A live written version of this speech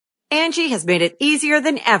Angie has made it easier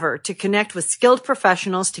than ever to connect with skilled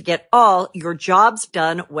professionals to get all your jobs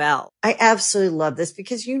done well. I absolutely love this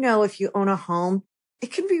because, if you own a home,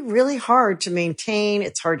 it can be really hard to maintain.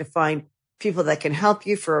 It's hard to find people that can help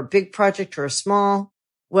you for a big project or a small.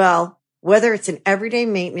 Well, whether it's in everyday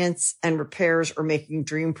maintenance and repairs or making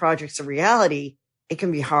dream projects a reality, it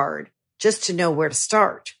can be hard just to know where to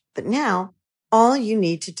start. But now all you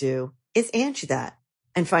need to do is Angie that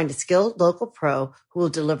and find a skilled local pro who will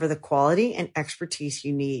deliver the quality and expertise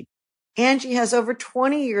you need. Angie has over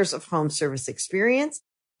 20 years of home service experience,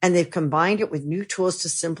 and they've combined it with new tools to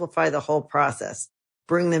simplify the whole process.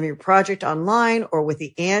 Bring them your project online or with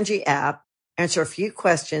the Angie app, answer a few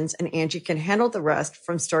questions, and Angie can handle the rest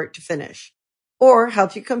from start to finish. Or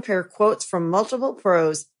help you compare quotes from multiple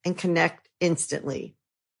pros and connect instantly,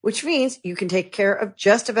 which means you can take care of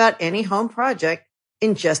just about any home project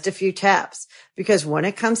in just a few taps. Because when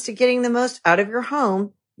it comes to getting the most out of your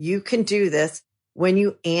home, you can do this when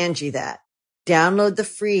you Angie that. Download the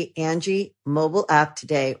free Angie mobile app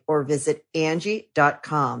today or visit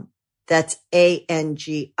Angie.com. That's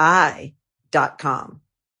ANGI.com.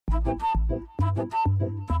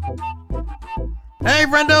 Hey,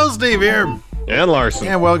 friendo, Steve here. And Larson.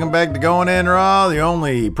 And welcome back to Going In Raw, the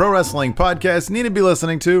only pro wrestling podcast you need to be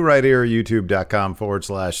listening to right here at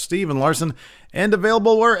youtube.com/Steve and Larson, and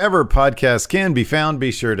available wherever podcasts can be found.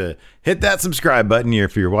 Be sure to hit that subscribe button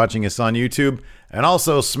if you're watching us on YouTube, and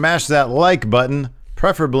also smash that like button,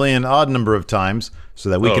 preferably an odd number of times, so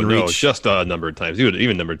that we can reach... just a number of times.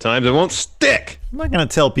 Even number of times. It won't stick. I'm not going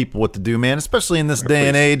to tell people what to do, man, especially in this day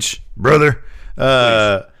and age, brother.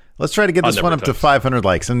 Let's try to get this one up to 500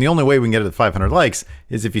 likes. And the only way we can get it to 500 likes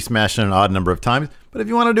is if you smash it an odd number of times. But if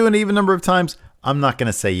you want to do an even number of times, I'm not going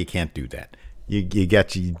to say you can't do that. You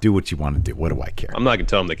do what you want to do. What do I care? I'm not going to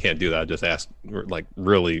tell them they can't do that. I just ask,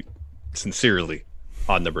 really sincerely,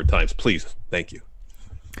 odd number of times. Please. Thank you.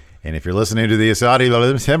 And if you're listening to this audio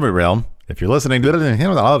realm,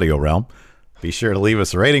 be sure to leave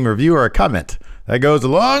us a rating, review, or a comment. That goes a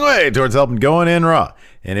long way towards helping Going In Raw.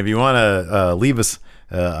 And if you want to leave us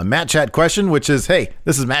a Matt Chat question, which is, hey,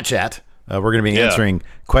 this is Matt Chat. We're going to be answering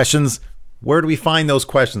questions. Where do we find those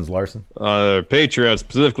questions, Larson? Patreon,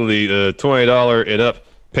 specifically $20 and up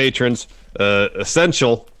patrons,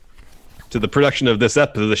 essential to the production of this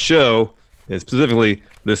episode of the show, and specifically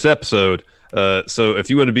this episode. So if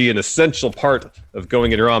you want to be an essential part of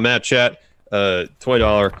Going In Raw Matt Chat,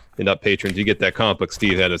 $20 and up patrons, you get that comic book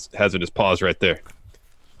Steve has in his paws right there.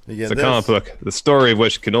 It's a comic book, the story of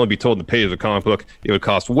which can only be told in the pages of a comic book. It would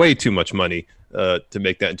cost way too much money to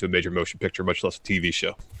make that into a major motion picture, much less a TV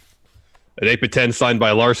show. An 8x10 signed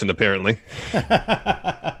by Larson, apparently.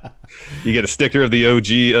 You get a sticker of the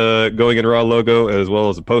OG Going In Raw logo, as well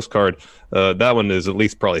as a postcard. That one is at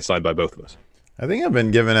least probably signed by both of us. I think I've been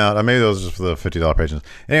giving out, maybe those are just for the $50 patrons.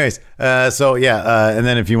 Anyways, and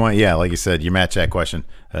then if you want, like you said, your Matt Chat question,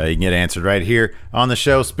 you can get answered right here on the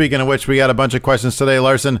show. Speaking of which, we got a bunch of questions today,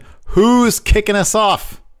 Larson. Who's kicking us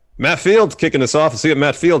off? Matt Field's kicking us off. Let's see what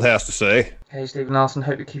Matt Field has to say. Hey, Stephen Larson,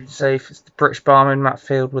 hope you're keeping safe. It's the British barman, Matt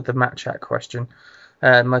Field, with the Matt Chat question.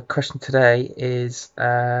 My question today is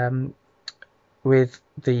with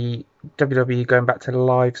the WWE going back to the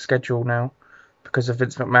live schedule now because of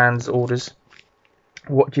Vince McMahon's orders.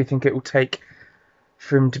 What do you think it will take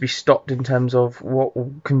for him to be stopped in terms of what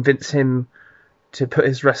will convince him to put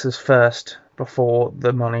his wrestlers first before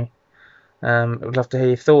the money? I would love to hear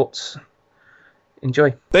your thoughts.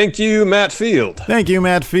 Enjoy. Thank you, Matt Field. Thank you,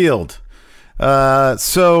 Matt Field.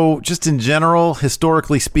 So just in general,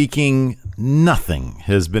 historically speaking, nothing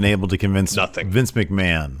has been able to convince Vince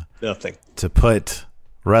McMahon to put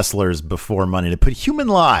wrestlers before money, to put human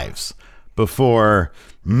lives before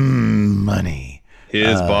money.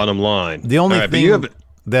 His bottom line. The only thing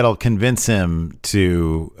that'll convince him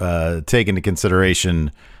to take into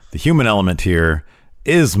consideration the human element here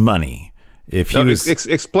is money. If he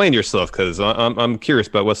explain yourself, because I'm curious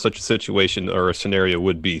about what such a situation or a scenario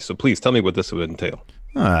would be. So please tell me what this would entail.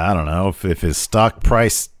 I don't know if his stock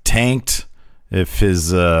price tanked, if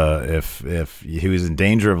his if he was in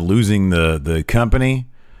danger of losing the company.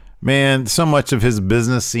 Man, so much of his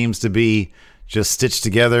business seems to be just stitched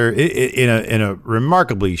together in a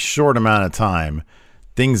remarkably short amount of time.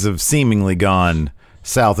 Things have seemingly gone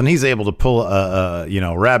south, and he's able to pull a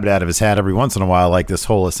rabbit out of his hat every once in a while, like this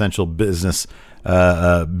whole essential business.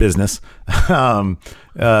 But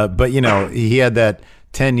he had that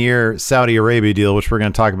 10-year Saudi Arabia deal, which we're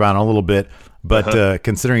going to talk about in a little bit. But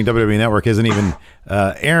considering WWE Network isn't even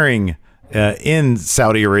airing in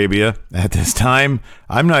Saudi Arabia at this time,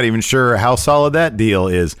 I'm not even sure how solid that deal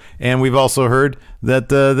is. And we've also heard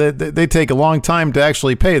that they take a long time to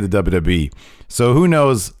actually pay the WWE. So who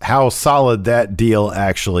knows how solid that deal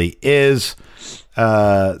actually is.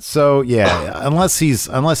 So yeah, unless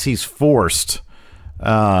he's forced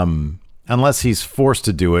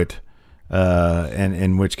to do it, and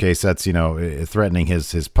in which case that's, threatening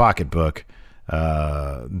his pocketbook,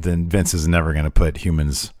 then Vince is never going to put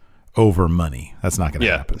humans over money. That's not going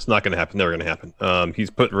to happen. It's not going to happen. Never going to happen. He's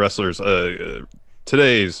put wrestlers.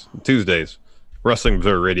 Tuesdays, Wrestling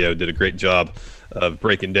Observer Radio did a great job of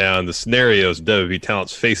breaking down the scenarios WWE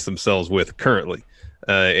talents face themselves with currently,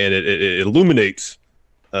 and it illuminates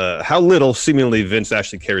how little seemingly Vince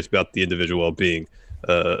actually cares about the individual well-being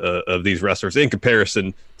of these wrestlers in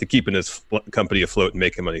comparison to keeping his company afloat and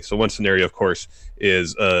making money. So one scenario, of course,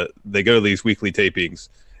 is they go to these weekly tapings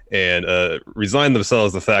and resign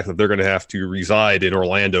themselves to the fact that they're going to have to reside in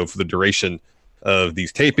Orlando for the duration of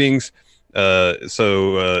these tapings.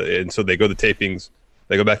 So they go to tapings,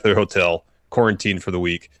 they go back to their hotel, quarantine for the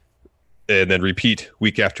week, and then repeat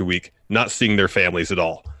week after week, not seeing their families at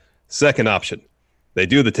all. Second option, they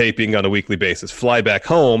do the taping on a weekly basis, fly back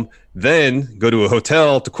home, then go to a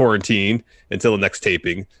hotel to quarantine until the next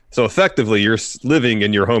taping. So effectively, you're living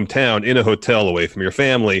in your hometown in a hotel away from your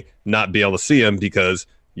family, not be able to see them because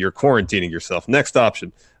you're quarantining yourself. Next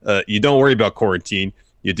option, you don't worry about quarantine.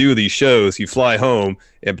 You do these shows, you fly home,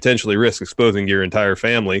 and potentially risk exposing your entire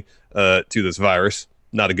family to this virus.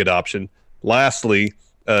 Not a good option. Lastly,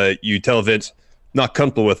 you tell Vince, not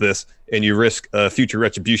comfortable with this, and you risk future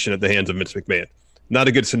retribution at the hands of Vince McMahon. Not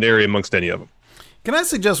a good scenario amongst any of them. Can I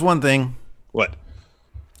suggest one thing? What?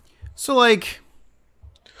 So,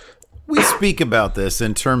 we speak about this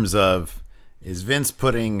in terms of, is Vince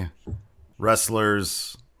putting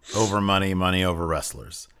wrestlers over money, money over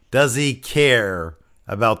wrestlers? Does he care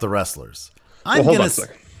about the wrestlers? Hold on a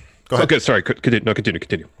second. Go ahead. Okay, sorry.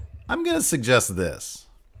 Continue. I'm going to suggest this.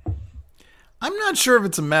 I'm not sure if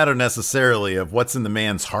it's a matter necessarily of what's in the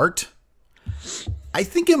man's heart. I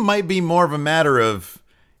think it might be more of a matter of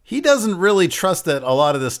he doesn't really trust that a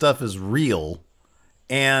lot of this stuff is real.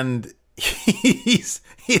 And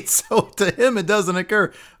so to him, it doesn't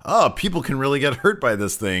occur. Oh, people can really get hurt by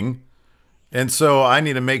this thing. And so I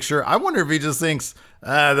need to make sure. I wonder if he just thinks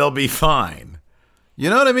they'll be fine. You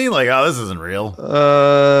know what I mean? This isn't real.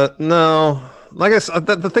 No. Like I said,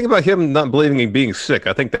 the thing about him not believing in being sick,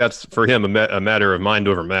 I think that's for him a matter of mind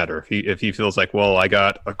over matter. If he feels like, well, I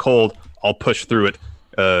got a cold, I'll push through it.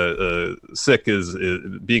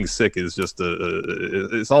 Being sick is just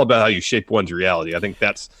it's all about how you shape one's reality. I think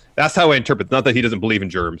that's how I interpret it. Not that he doesn't believe in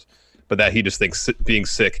germs, but that he just thinks being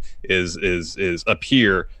sick is up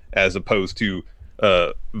here as opposed to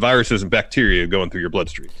viruses and bacteria going through your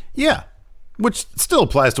bloodstream. Yeah, which still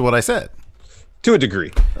applies to what I said. To a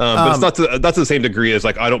degree, but it's not to the same degree as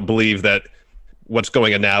I don't believe that what's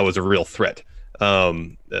going on now is a real threat.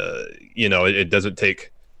 It doesn't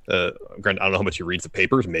take. Granted, I don't know how much he reads the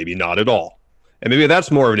papers. Maybe not at all, and maybe that's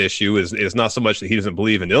more of an issue. Is not so much that he doesn't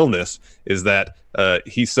believe in illness, is that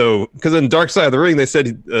he's so, because in Dark Side of the Ring they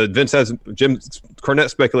said Jim Cornette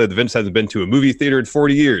speculated that Vince hasn't been to a movie theater in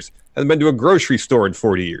 40 years, hasn't been to a grocery store in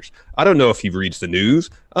 40 years. I don't know if he reads the news.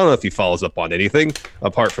 I don't know if he follows up on anything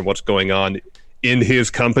apart from what's going on in his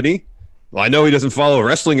company. Well, I know he doesn't follow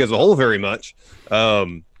wrestling as a whole very much.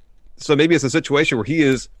 So maybe it's a situation where he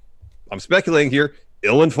is, I'm speculating here,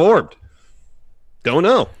 ill-informed. Don't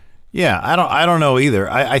know. Yeah, I don't know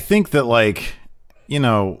either. I think that I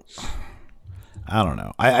don't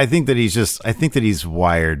know. I think that he's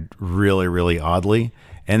wired really, really oddly.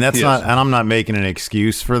 And that's not, and I'm not making an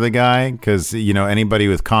excuse for the guy because, anybody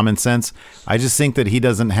with common sense, I just think that he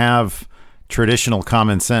doesn't have traditional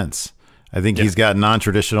common sense. I think he's got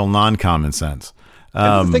non-traditional, non-common sense.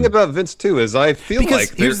 And the thing about Vince, too, is I feel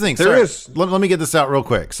like here's the thing. Let me get this out real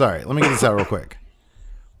quick.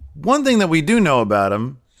 One thing that we do know about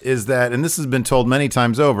him is that, and this has been told many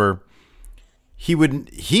times over, he would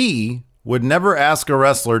never ask a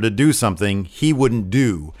wrestler to do something he wouldn't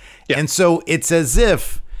do. Yeah. And so it's as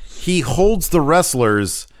if he holds the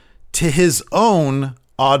wrestlers to his own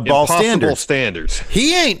oddball standards.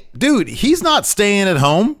 He's not staying at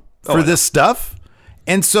home for this stuff.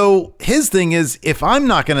 And so his thing is, if I'm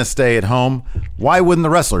not going to stay at home, why wouldn't the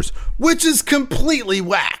wrestlers? Which is completely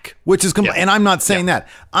whack. And I'm not saying that.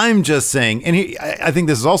 I'm just saying, and I think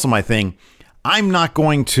this is also my thing, I'm not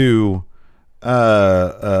going to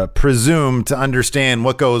presume to understand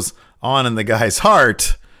what goes on in the guy's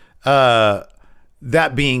heart.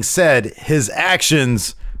 That being said, his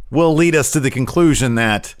actions will lead us to the conclusion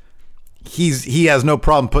that he has no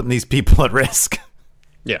problem putting these people at risk.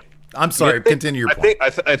 Yeah. I'm sorry. Continue your point.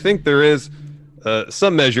 I think there is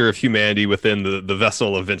some measure of humanity within the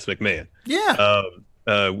vessel of Vince McMahon. Yeah.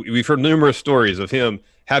 We've heard numerous stories of him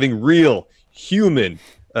having real human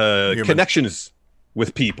connections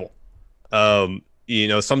with people.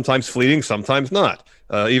 Sometimes fleeting, sometimes not.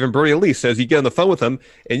 Even Brody Lee says you get on the phone with him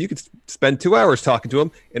and you could spend 2 hours talking to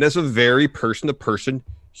him, and it's a very person-to-person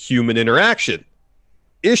human interaction.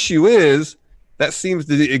 Issue is that seems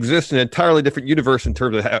to exist in an entirely different universe in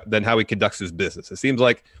terms of than how he conducts his business. It seems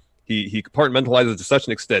like he compartmentalizes to such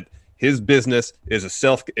an extent. His business is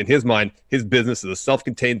in his mind, his business is a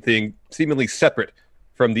self-contained thing, seemingly separate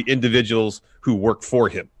from the individuals who work for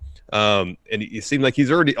him. And it seemed like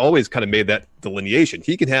he's always kind of made that delineation.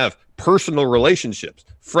 He can have personal relationships,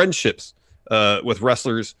 friendships with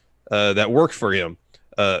wrestlers that work for him.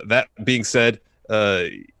 That being said,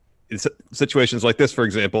 in situations like this, for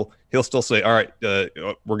example, he'll still say, "All right,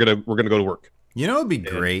 we're gonna go to work." You know, it'd be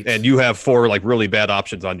great. And you have 4 like really bad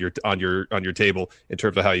options on your table in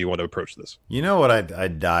terms of how you want to approach this. You know what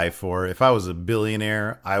I'd die for? If I was a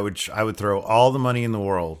billionaire, I would throw all the money in the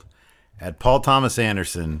world at Paul Thomas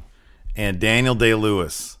Anderson and Daniel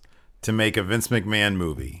Day-Lewis to make a Vince McMahon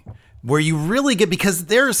movie where you really get, because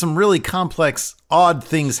there are some really complex, odd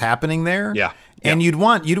things happening there. Yeah. And you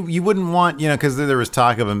wouldn't want, because there was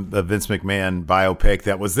talk of a Vince McMahon biopic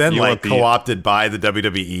that was then co-opted by the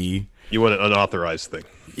WWE. You want an unauthorized thing.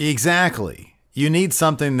 Exactly. You need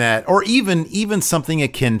something that, or even something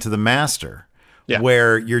akin to The Master,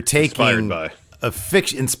 where you're taking a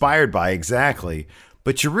fiction inspired by, exactly,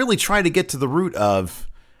 but you really try to get to the root of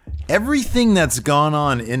everything that's gone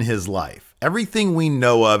on in his life, everything we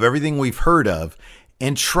know of, everything we've heard of,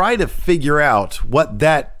 and try to figure out what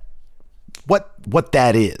that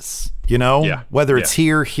is, whether it's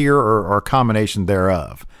here, or a combination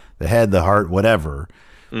thereof, the head, the heart, whatever.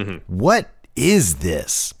 Mm-hmm. What is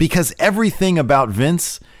this? Because everything about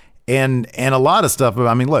Vince and a lot of stuff,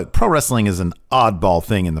 I mean, look, pro wrestling is an oddball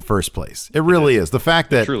thing in the first place. It really is. The fact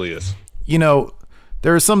that it truly is.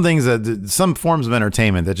 There are some things some forms of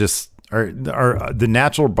entertainment that just are the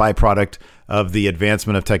natural byproduct of the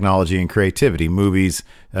advancement of technology and creativity, movies,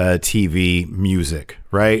 TV, music,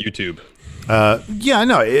 right? YouTube.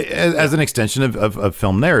 As an extension of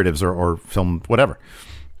film narratives or film whatever.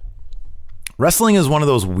 Wrestling is one of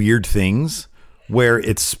those weird things where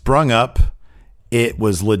it sprung up, it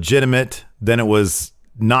was legitimate, then it was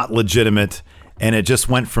not legitimate, and it just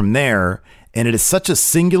went from there. And it is such a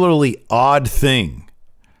singularly odd thing.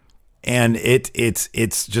 And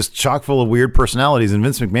it's just chock full of weird personalities. And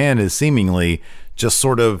Vince McMahon is seemingly just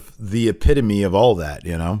sort of the epitome of all that,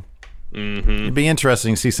 Mm-hmm. It'd be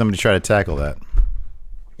interesting to see somebody try to tackle that.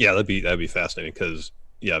 Yeah, that'd be fascinating because,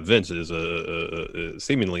 Vince is a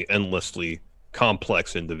seemingly endlessly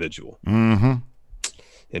complex individual. Mm-hmm.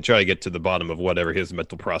 And try to get to the bottom of whatever his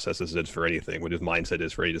mental processes is for anything, what his mindset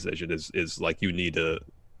is for any decision is like you need to,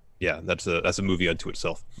 that's a movie unto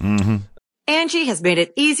itself. Mm-hmm. Angie has made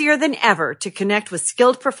it easier than ever to connect with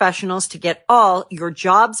skilled professionals to get all your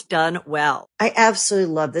jobs done well. I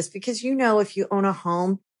absolutely love this because, if you own a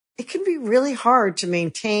home, it can be really hard to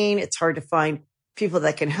maintain. It's hard to find people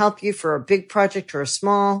that can help you for a big project or a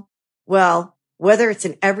small. Well, whether it's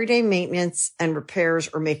in everyday maintenance and repairs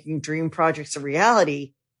or making dream projects a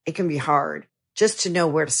reality, it can be hard just to know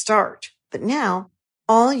where to start. But now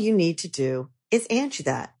all you need to do is Angie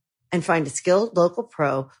that and find a skilled local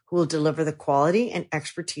pro who will deliver the quality and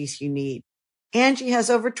expertise you need. Angie has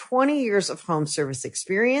over 20 years of home service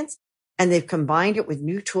experience, and they've combined it with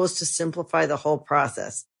new tools to simplify the whole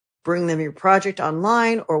process. Bring them your project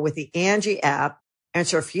online or with the Angie app,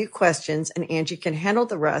 answer a few questions, and Angie can handle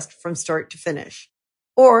the rest from start to finish.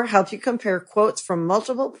 Or help you compare quotes from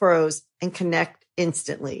multiple pros and connect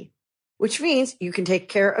instantly, which means you can take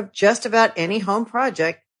care of just about any home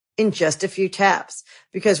project in just a few taps.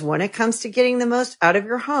 Because when it comes to getting the most out of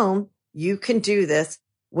your home, you can do this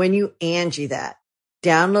when you Angie that.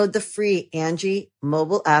 Download the free Angie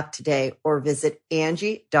mobile app today or visit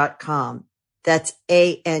Angie.com. That's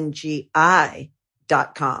ANGI.com.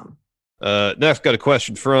 Next, got a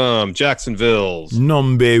question from Jacksonville's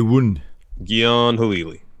number one, Gian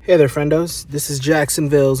Halili. Hey there, friendos. This is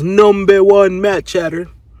Jacksonville's number one Matt Chatter.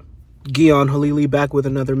 Gian Halili back with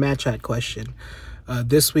another Matt Chat question.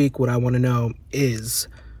 This week, what I want to know is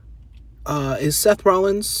Seth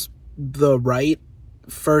Rollins the right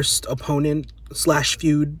first opponent /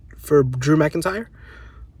 feud for Drew McIntyre?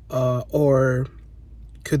 Or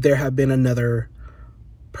could there have been another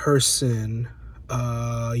person?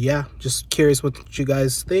 Just curious what you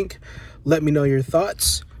guys think. Let me know your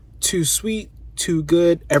thoughts. Too sweet, too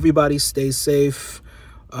good. Everybody stay safe.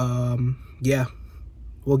 We'll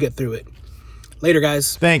get through it. Later,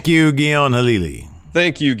 guys. Thank you, Guion Halili.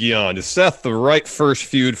 Thank you, Guion. Is Seth the right first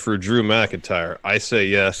feud for Drew McIntyre? I say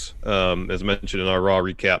yes. As mentioned in our Raw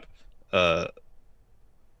recap,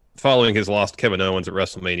 following his loss to Kevin Owens at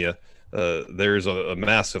WrestleMania, there's a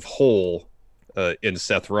massive hole in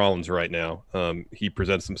Seth Rollins right now. He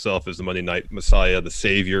presents himself as the Monday Night Messiah, the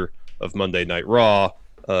savior of Monday Night Raw.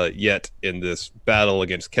 Yet in this battle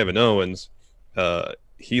against Kevin Owens,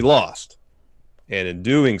 he lost. And in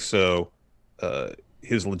doing so,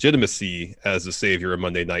 his legitimacy as the savior of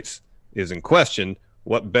Monday Nights is in question.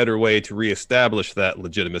 What better way to reestablish that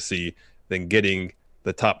legitimacy than getting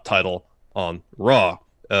the top title on Raw?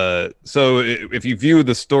 So if you view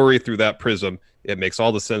the story through that prism, it makes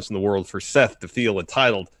all the sense in the world for Seth to feel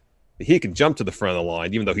entitled that he can jump to the front of the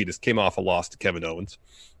line, even though he just came off a loss to Kevin Owens,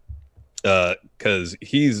 because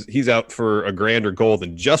he's out for a grander goal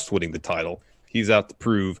than just winning the title. He's out to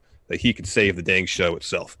prove that he could save the dang show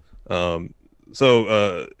itself.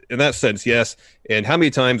 So in that sense, yes. And how many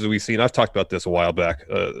times have we seen, I've talked about this a while back,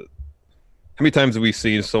 how many times have we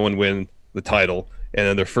seen someone win the title and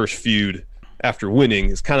then their first feud after winning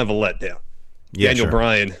is kind of a letdown? Yeah, Daniel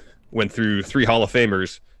Bryan went through 3 Hall of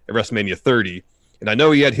Famers at WrestleMania 30, and I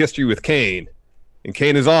know he had history with Kane, and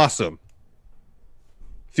Kane is awesome.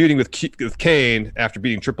 Feuding with Kane after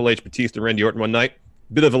beating Triple H, Batista, and Randy Orton one night,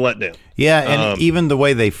 bit of a letdown. Yeah, and even the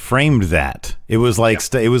way they framed that, it was like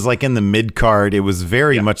it was like in the mid card. It was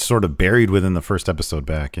very much sort of buried within the first episode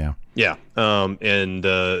back. Yeah. And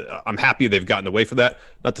I'm happy they've gotten away from that.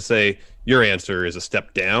 Not to say your answer is a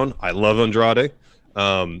step down. I love Andrade.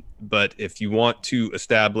 But if you want to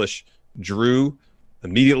establish Drew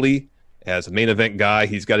immediately as a main event guy,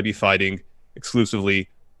 he's got to be fighting exclusively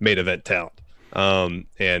main event talent.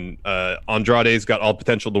 And Andrade's got all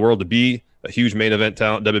potential in the world to be a huge main event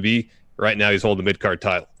talent WWE. Right now he's holding the mid-card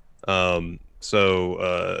title.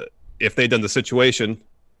 So if they'd done the situation,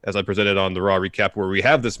 as I presented on the Raw recap, where we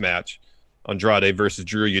have this match, Andrade versus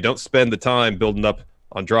Drew, you don't spend the time building up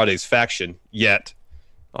Andrade's faction yet.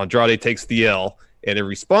 Andrade takes the L, and in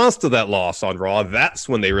response to that loss on Raw, that's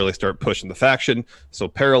when they really start pushing the faction. So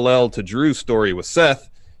parallel to Drew's story with Seth,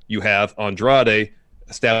 you have Andrade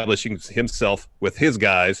establishing himself with his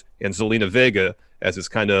guys and Zelina Vega as his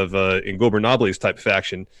kind of Ingobernables type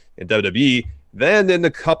faction in WWE. Then in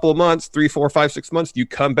a couple of months, 3, 4, 5, 6 months, you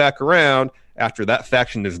come back around after that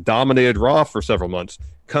faction has dominated Raw for several months.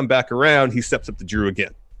 Come back around, he steps up to Drew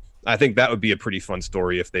again. I think that would be a pretty fun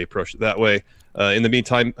story if they approach it that way. In the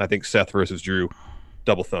meantime, I think Seth versus Drew,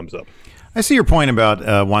 double thumbs up. I see your point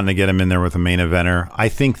about wanting to get him in there with a main eventer. I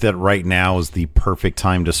think that right now is the perfect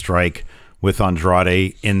time to strike with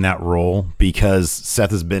Andrade in that role, because Seth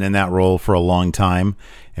has been in that role for a long time.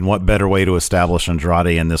 And what better way to establish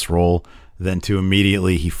Andrade in this role than to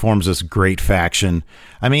immediately, he forms this great faction.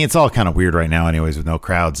 I mean, it's all kind of weird right now anyways with no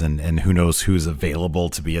crowds and who knows who's available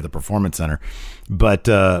to be at the Performance Center. But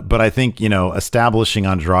I think, establishing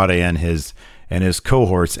Andrade and his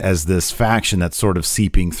cohorts as this faction that's sort of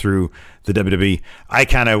seeping through the WWE. I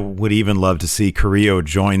kind of would even love to see Carrillo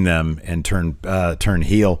join them and turn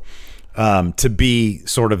heel. To be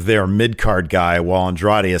sort of their mid-card guy while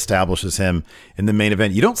Andrade establishes him in the main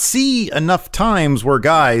event. You don't see enough times where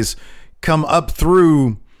guys come up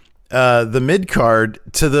through the mid-card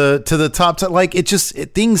to the top. Like,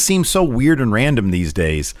 things seem so weird and random these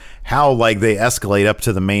days, how like they escalate up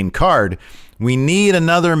to the main card. We need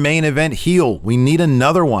another main event heel. We need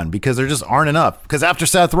another one because there just aren't enough. Because after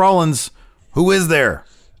Seth Rollins, who is there?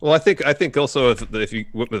 Well, I think also if you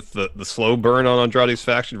went with the slow burn on Andrade's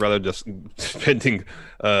faction rather than just spending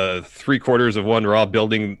 3/4 of one Raw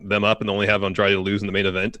building them up and only have Andrade lose in the main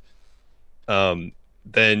event,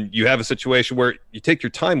 then you have a situation where you take your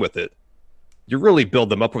time with it. You really build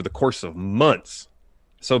them up over the course of months.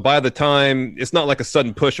 So by the time, it's not like a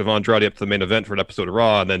sudden push of Andrade up to the main event for an episode of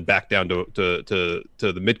Raw and then back down to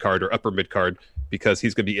the mid card or upper mid card because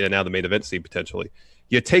he's going to be in and out of the main event scene potentially.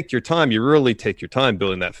 You take your time. You really take your time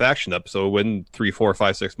building that faction up. So when 3, 4,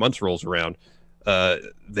 5, 6 months rolls around,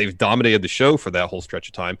 they've dominated the show for that whole stretch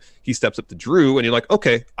of time. He steps up to Drew, and you're like,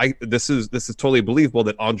 okay, this is totally believable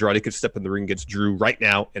that Andrade could step in the ring against Drew right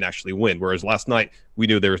now and actually win. Whereas last night, we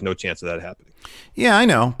knew there was no chance of that happening. Yeah, I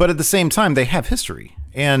know, but at the same time, they have history,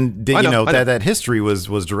 and that history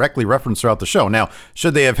was directly referenced throughout the show. Now,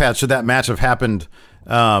 should that match have happened?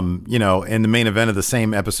 In the main event of the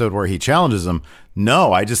same episode where he challenges him?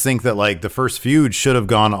 No, I just think that like the first feud should have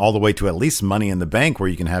gone all the way to at least Money in the Bank, where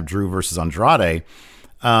you can have Drew versus Andrade,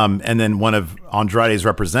 and then one of Andrade's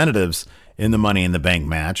representatives in the Money in the Bank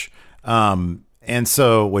match. And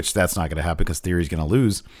so, which that's not going to happen because Theory's going to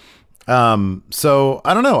lose. So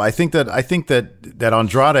I don't know. I think that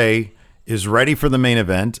Andrade is ready for the main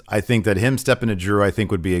event. I think that him stepping to Drew, I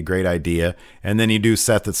think would be a great idea. And then you do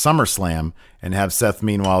Seth at SummerSlam and have Seth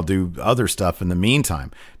meanwhile do other stuff in the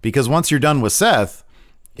meantime. Because once you're done with Seth,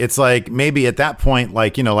 it's like maybe at that point,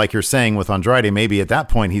 like, you know, like you're saying with Andrade, maybe at that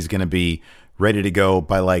point he's going to be ready to go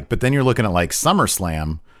by like, but then you're looking at like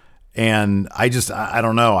SummerSlam. And I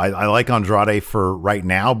don't know. I like Andrade for right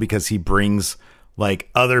now because he brings like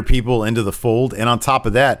other people into the fold. And on top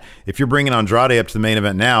of that, if you're bringing Andrade up to the main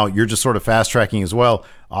event now, you're just sort of fast tracking as well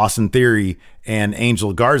Austin Theory and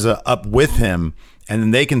Angel Garza up with him. And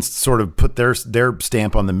then they can sort of put their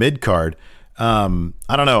stamp on the mid card. I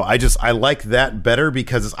don't know. I like that better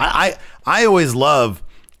because I always love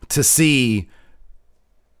to see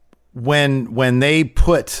when they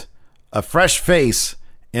put a fresh face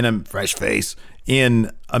in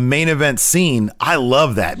a main event scene. I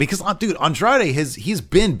love that because, dude, Andrade he's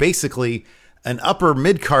been basically an upper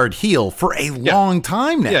mid card heel for a long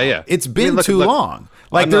time now. Yeah. It's been too long.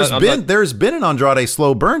 Like there's been an Andrade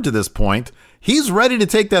slow burn to this point. He's ready to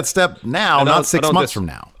take that step now, not 6 months from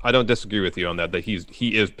now. I don't disagree with you on that he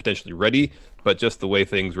is potentially ready, but just the way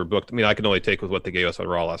things were booked. I mean, I can only take with what they gave us on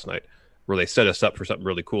Raw last night, where they set us up for something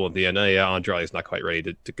really cool at the end. Yeah, Andrade is not quite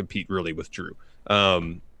ready to compete really with Drew.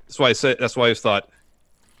 That's why I thought,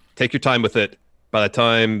 take your time with it. By the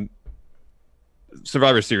time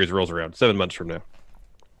Survivor Series rolls around, 7 months from now,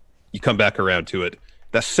 you come back around to it.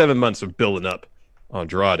 That's 7 months of building up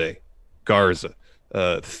Andrade, Garza,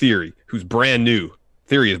 Theory, who's brand new.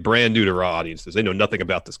 Theory is brand new to Raw audiences. They know nothing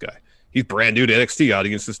about this guy. He's brand new to NXT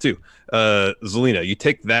audiences too. Zelina, you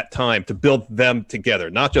take that time to build them together,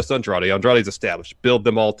 not just Andrade. Andrade's established. Build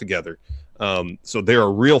them all together. So they're a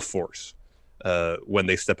real force when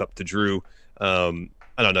they step up to Drew. I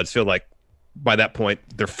don't know. I just feel like by that point,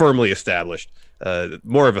 they're firmly established.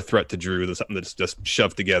 More of a threat to Drew than something that's just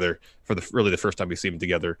shoved together for the first time we see them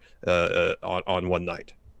together on one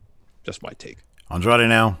night. Just my take. Andrade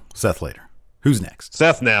now, Seth later. Who's next?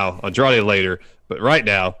 Seth now, Andrade later. But right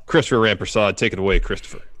now, Christopher Rampersad, take it away,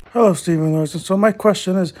 Christopher. Hello, Stephen Larson. So my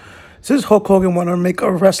question is, since Hulk Hogan want to make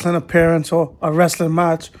a wrestling appearance or a wrestling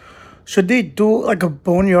match, should they do like a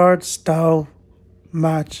Boneyard style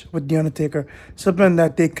match with The Undertaker? Something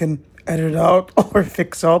that they can edit out or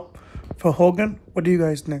fix up for Hogan? What do you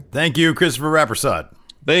guys think? Thank you, Christopher Rampersad.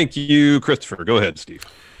 Thank you, Christopher. Go ahead, Steve.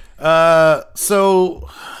 So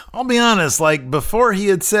I'll be honest, like before he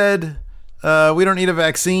had said, we don't need a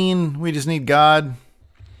vaccine, we just need God,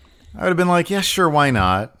 I would have been like, yeah, sure, why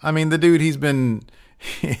not? I mean, the dude, he's been,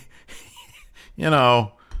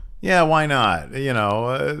 yeah, why not?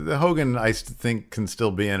 Hogan, I think, can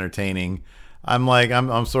still be entertaining.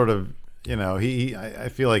 I'm sort of, I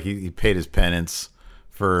feel like he paid his penance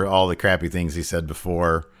for all the crappy things he said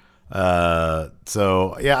before.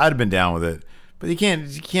 So yeah, I'd have been down with it. But you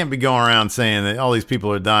can't be going around saying that all these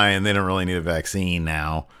people are dying, they don't really need a vaccine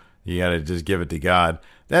now. You got to just give it to God.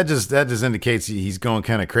 That just indicates he's going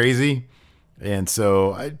kind of crazy. And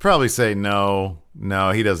so I'd probably say no,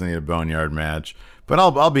 he doesn't need a Boneyard match. But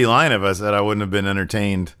I'll be lying if I said I wouldn't have been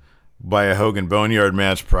entertained by a Hogan Boneyard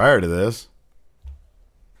match prior to this.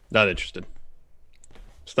 Not interested.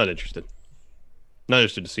 Just not interested. Not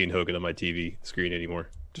interested in seeing Hogan on my TV screen anymore.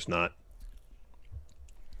 Just not.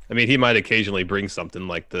 I mean, he might occasionally bring something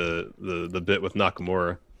like the bit with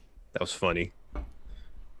Nakamura. That was funny.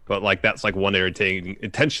 But like that's like one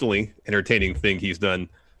intentionally entertaining thing he's done,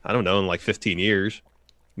 I don't know, in like 15 years. I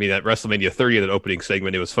mean, at WrestleMania 30, that opening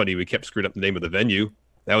segment, it was funny. We kept screwing up the name of the venue.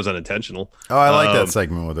 That was unintentional. Oh, I like that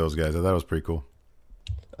segment with those guys. I thought it was pretty cool.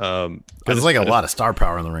 Because it's like a lot of star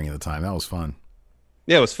power in the ring at the time. That was fun.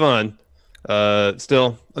 Yeah, it was fun.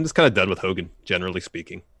 Still, I'm just kind of done with Hogan, generally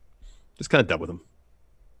speaking. Just kind of done with him.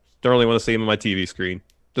 Don't really want to see him on my TV screen.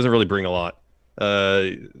 Doesn't really bring a lot.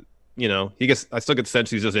 I still get the sense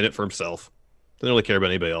he's just in it for himself. Doesn't really care about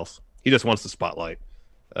anybody else. He just wants the spotlight.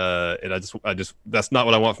 And I just that's not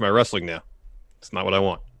what I want for my wrestling now. It's not what I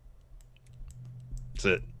want. That's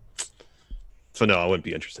it. So no, I wouldn't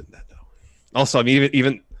be interested in that though. Also, I mean,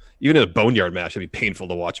 even in a Boneyard match, it'd be painful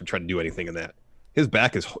to watch him try to do anything in that. His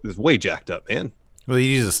back is way jacked up, man. Well,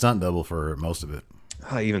 he used a stunt double for most of it.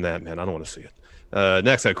 Even that, man, I don't want to see it.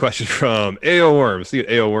 Next, I have a question from A.O. Worm. See what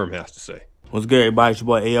A.O. Worm has to say. What's good, everybody? It's your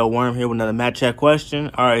boy A.O. Worm here with another Match Chat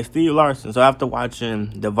question. All right, Steve Larson. So after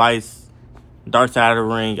watching the Vice Dark Side of the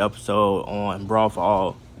Ring episode on Brawl for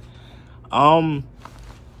All, I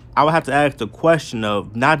would have to ask the question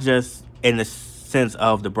of not just in the sense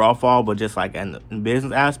of the Brawl for All, but just like in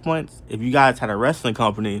business aspects. If you guys had a wrestling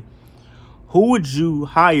company, who would you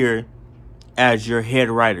hire as your head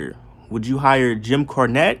writer? Would you hire Jim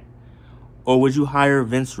Cornette or would you hire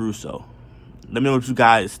Vince Russo? Let me know what you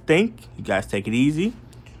guys think. You guys take it easy.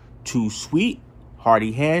 Too sweet,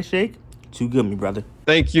 hearty handshake. Too good, me brother.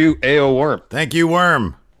 Thank you, AO Worm. Thank you,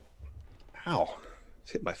 Worm. Ow.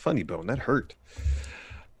 It's hit my funny bone. That hurt.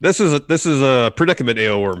 This is a predicament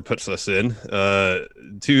AO Worm puts us in.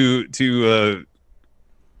 Two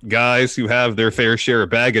guys who have their fair share of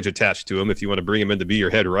baggage attached to them if you want to bring them in to be your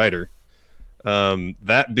head writer.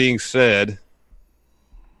 That being said,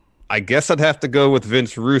 I guess I'd have to go with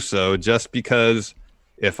Vince Russo just because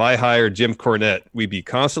if I hired Jim Cornette, we'd be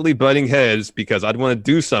constantly butting heads because I'd want to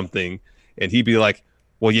do something and he'd be like,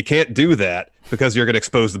 well, you can't do that because you're going to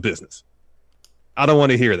expose the business. I don't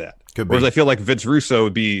want to hear that. Whereas I feel like Vince Russo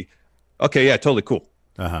would be, okay, yeah, totally cool.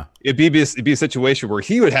 It'd be a situation where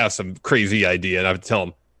he would have some crazy idea and I would tell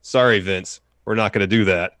him, sorry, Vince, we're not going to do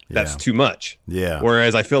that. That's too much. Yeah.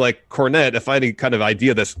 Whereas I feel like Cornette, if I had any kind of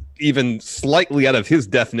idea that's even slightly out of his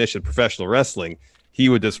definition of professional wrestling, he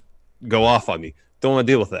would just go off on me. Don't want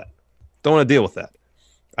to deal with that.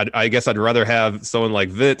 I guess I'd rather have someone like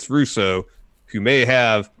Vince Russo who may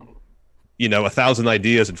have, 1,000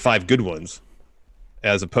 ideas and 5 good ones,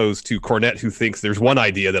 as opposed to Cornette who thinks there's one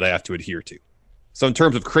idea that I have to adhere to. So in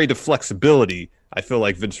terms of creative flexibility, I feel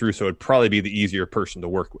like Vince Russo would probably be the easier person to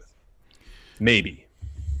work with. Maybe.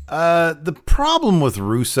 The problem with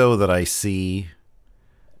Russo that I see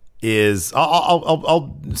is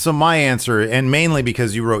so my answer, and mainly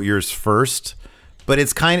because you wrote yours first, but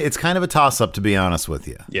it's kind of a toss up, to be honest with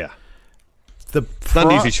you. Yeah. Not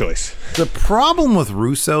an easy choice. The problem with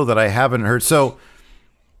Russo that I haven't heard. So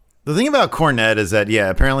the thing about Cornette is that,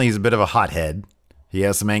 apparently he's a bit of a hothead. He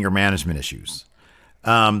has some anger management issues.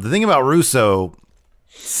 The thing about Russo,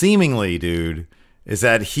 seemingly, dude, is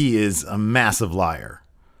that he is a massive liar.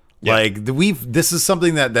 Yeah. Like this is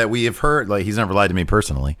something that we have heard. Like, he's never lied to me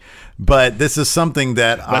personally, but this is something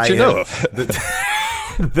that I know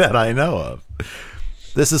of.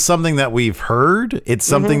 This is something that we've heard. It's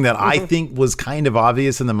something that I think was kind of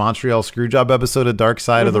obvious in the Montreal Screwjob episode of Dark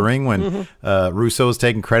Side of the Ring when Russo was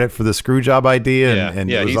taking credit for the Screwjob idea.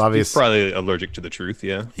 And it was obvious. He's probably allergic to the truth,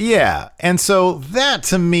 yeah. Yeah. And so that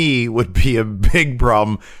to me would be a big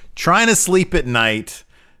problem. Trying to sleep at night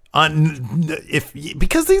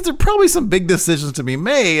because these are probably some big decisions to be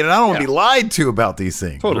made, and I don't want to be lied to about these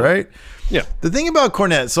things, right? Yeah. The thing about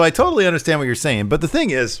Cornette, so I totally understand what you're saying, but the thing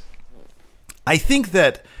is, I think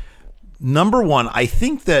that number one,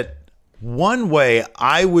 one way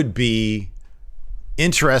I would be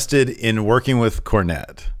interested in working with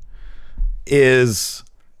Cornette is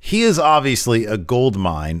he is obviously a gold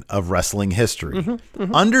mine of wrestling history.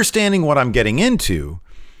 Understanding what I'm getting into,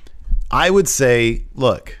 I would say,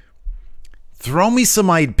 look,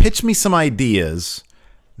 pitch me some ideas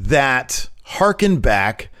that harken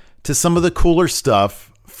back to some of the cooler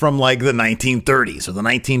stuff from like the 1930s or the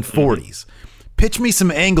 1940s. Pitch me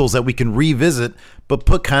some angles that we can revisit, but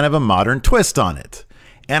put kind of a modern twist on it.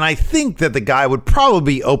 And I think that the guy would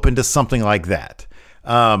probably be open to something like that.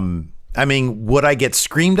 I mean, would I get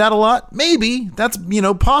screamed at a lot? Maybe. That's,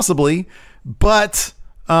 possibly. But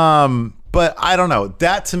I don't know.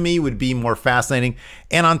 That to me would be more fascinating.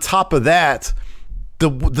 And on top of that,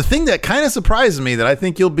 the thing that kind of surprises me that I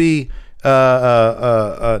think you'll be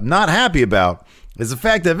not happy about is the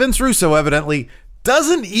fact that Vince Russo evidently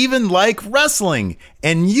doesn't even like wrestling.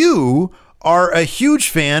 And you are a huge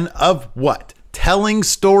fan of what? Telling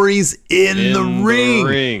stories in the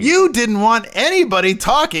ring. You didn't want anybody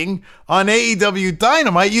talking on AEW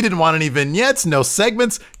Dynamite. You didn't want any vignettes, no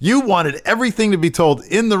segments. You wanted everything to be told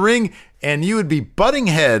in the ring, and you would be butting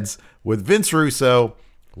heads with Vince Russo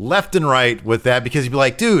left and right with that because you'd be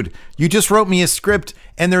like, dude, you just wrote me a script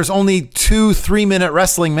and there's only 2 3-minute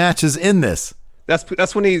wrestling matches in this.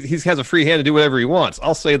 That's when he has a free hand to do whatever he wants.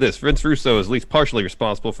 I'll say this. Vince Russo is at least partially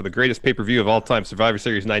responsible for the greatest pay-per-view of all time, Survivor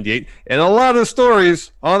Series 98. And a lot of the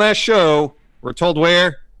stories on that show were told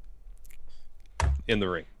where? In the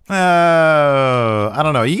ring. I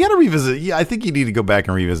don't know. You got to revisit. I think you need to go back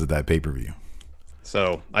and revisit that pay-per-view.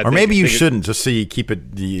 So, or maybe you shouldn't, just so you keep it.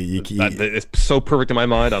 It's so perfect in my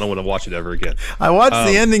mind, I don't want to watch it ever again. I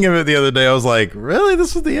watched the ending of it the other day. I was like, really?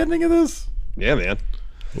 This was the ending of this? Yeah, man.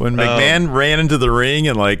 When McMahon ran into the ring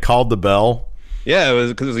and like called the bell. Yeah, it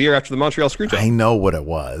was because it was a year after the Montreal Screwjob. I know what it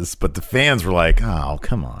was, but the fans were like, "Oh,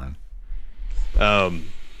 come on."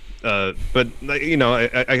 But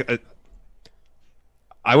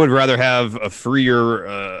I would rather have a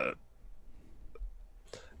freer,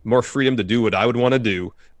 more freedom to do what I would want to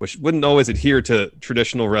do, which wouldn't always adhere to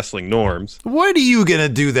traditional wrestling norms. What are you gonna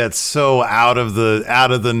do that's so out of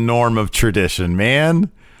the norm of tradition, man?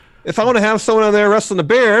 If I want to have someone on there wrestling a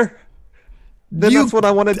bear, then that's what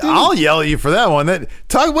I want to do. I'll yell at you for that one.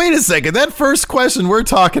 Wait a second. That first question, we're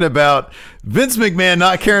talking about Vince McMahon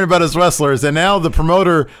not caring about his wrestlers, and now the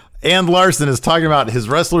promoter and Larson is talking about his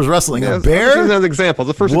wrestlers wrestling a bear. As an example,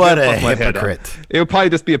 the first what example a off my head, hypocrite! It would probably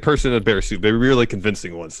just be a person in a bear suit, but a really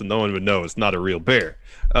convincing one, so no one would know it's not a real bear.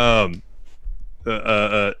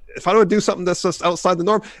 If I want to do something that's just outside the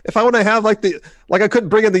norm, if I want to have I couldn't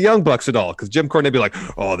bring in the Young Bucks at all because Jim Cornette would be like,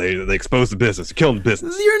 oh, they expose the business, they're killing the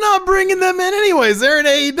business. You're not bringing them in anyways. They're in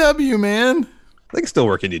AEW, man. They can still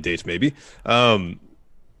work indie dates, maybe.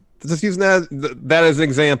 Just using that as an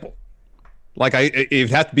example. It'd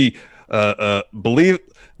have to be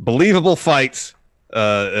believable fights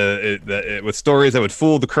with stories that would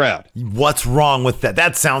fool the crowd. What's wrong with that?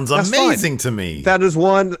 That sounds amazing to me. That's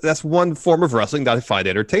one form of wrestling that I find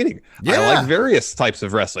entertaining. Yeah. I like various types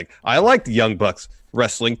of wrestling. I like the Young Bucks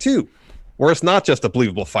wrestling too, where it's not just a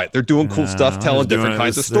believable fight. They're doing cool stuff, telling different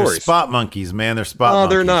kinds of stories. They're spot monkeys, man. They're spot monkeys.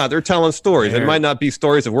 No, they're not. They're telling stories. It might not be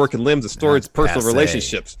stories of working limbs, it's stories of personal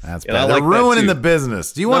relationships. That's bad. They're ruining the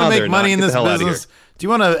business. Do you want to make money in this business? Do you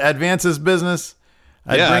want to advance this business?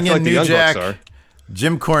 I'd bring in New Jack,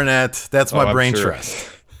 Jim Cornette. That's my brain trust.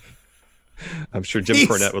 I'm sure Jim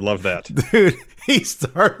Cornette would love that. Dude, he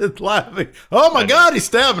started laughing. Oh my God, he's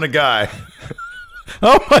stabbing a guy.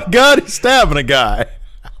 Oh my God, he's stabbing a guy.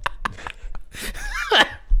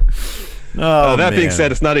 That being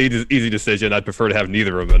said, it's not an easy decision. I'd prefer to have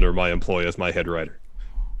neither of them under my employ as my head writer.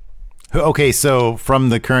 Okay, so from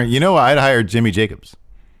the current, I'd hire Jimmy Jacobs.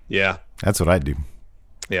 Yeah. That's what I'd do.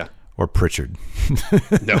 Yeah. Or Pritchard.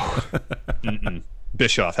 No. Mm-mm.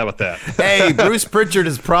 Bischoff, how about that? Hey, Bruce Pritchard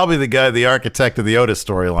is probably the architect of the Otis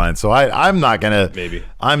storyline. So I'm not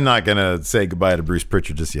gonna say goodbye to Bruce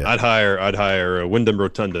Pritchard just yet. I'd hire Wyndham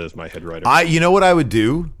Rotunda as my head writer. You know what I would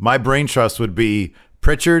do? My brain trust would be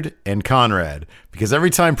Pritchard and Conrad, because every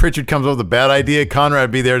time Pritchard comes up with a bad idea, Conrad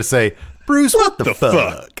would be there to say, Bruce, what the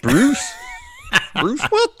fuck? Bruce? Bruce,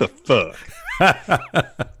 what the fuck?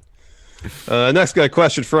 Next guy,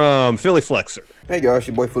 question from Philly Flexer. Hey guys,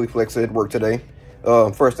 your boy Philly Flexer at work today.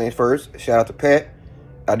 First things first, shout out to Pat.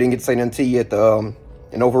 I didn't get to say nothing to you at the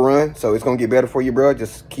an overrun, so it's gonna get better for you, bro.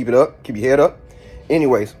 Just keep it up, keep your head up.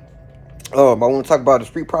 Anyways, I want to talk about the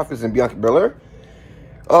Street Profits and Bianca Belair.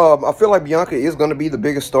 I feel like Bianca is gonna be the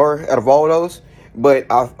biggest star out of all of those, but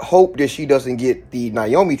I hope that she doesn't get the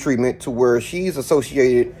Naomi treatment to where she's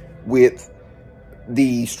associated with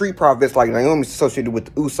the Street Profits like Naomi's associated with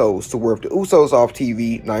the Usos, to where if the Usos off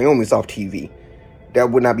TV, Naomi's off TV.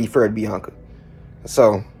 That would not be fair to Bianca.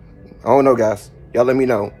 So, I don't know, guys. Y'all let me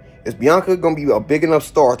know. Is Bianca going to be a big enough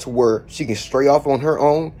star to where she can stray off on her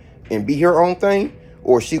own and be her own thing?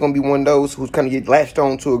 Or is she going to be one of those who's kind of get latched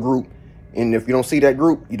on to a group, and if you don't see that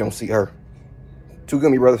group, you don't see her? Too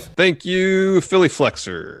good, me brothers. Thank you, Philly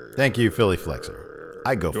Flexer. Thank you, Philly Flexer.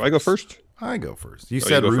 I go first. I go first. You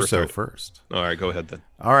said Russo first. All right, go ahead then.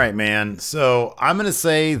 All right, man. So I'm going to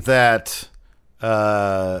say that,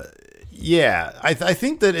 I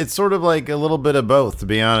think that it's sort of like a little bit of both, to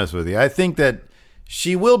be honest with you. I think that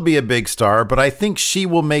she will be a big star, but I think she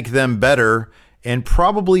will make them better, and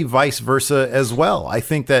probably vice versa as well. I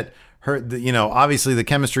think that obviously the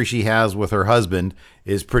chemistry she has with her husband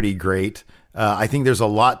is pretty great. I think there's a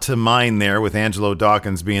lot to mine there with Angelo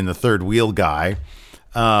Dawkins being the third wheel guy.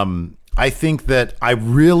 I think that I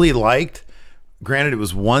really liked, granted it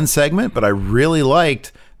was one segment, but I really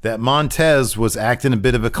liked that Montez was acting a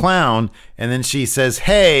bit of a clown, and then she says,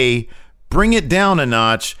 hey, bring it down a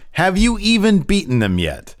notch. Have you even beaten them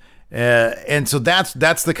yet? And so that's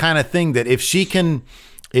the kind of thing that if she can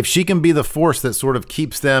be the force that sort of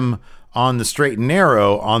keeps them on the straight and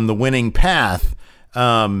narrow, on the winning path,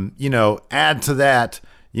 add to that,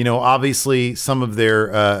 obviously some of their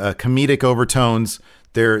comedic overtones,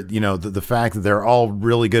 the fact that they're all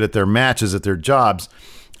really good at their matches, at their jobs.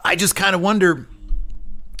 I just kind of wonder,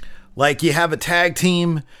 like, you have a tag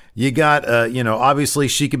team, you got, obviously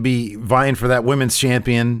she could be vying for that women's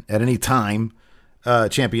champion at any time,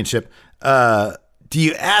 championship. Do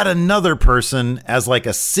you add another person as like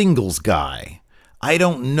a singles guy? I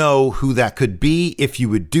don't know who that could be, if you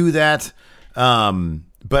would do that.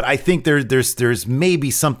 But I think there's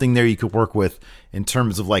maybe something there you could work with in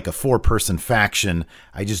terms of like a 4-person faction.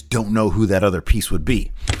 I just don't know who that other piece would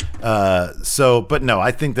be. But no,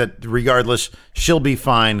 I think that regardless, she'll be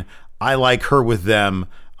fine. I like her with them.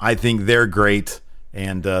 I think they're great,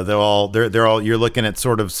 and they're all. You're looking at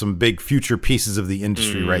sort of some big future pieces of the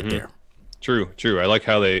industry right there. True. I like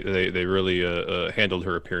how they really handled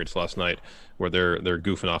her appearance last night, where they're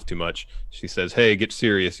goofing off too much. She says, "Hey, get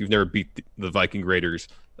serious. You've never beat the Viking Raiders.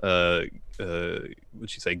 what'd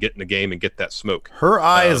she say? Get in the game and get that smoke. Her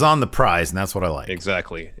eye is on the prize, and that's what I like.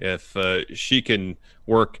 Exactly. If she can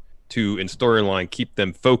work to, in storyline, keep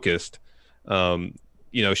them focused,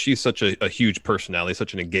 she's such a huge personality,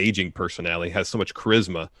 such an engaging personality, has so much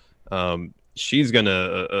charisma. She's going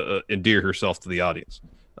to endear herself to the audience.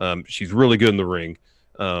 She's really good in the ring.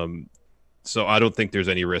 So I don't think there's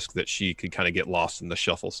any risk that she could kind of get lost in the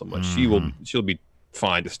shuffle so much. She'll be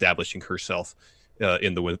fine establishing herself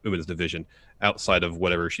in the women's division outside of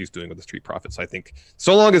whatever she's doing with the Street Profits. I think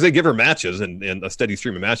so long as they give her matches and a steady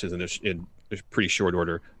stream of matches in a pretty short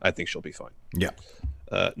order, I think she'll be fine. Yeah.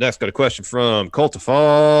 Next, got a question from Cult of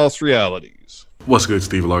False Realities. What's good,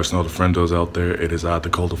 Steve Larson, all the friendos out there? It is the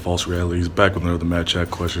Cult of False Realities, back with another Match Chat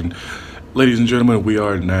question. Ladies and gentlemen, we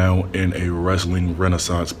are now in a wrestling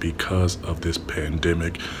renaissance because of this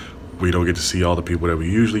pandemic. We don't get to see all the people that we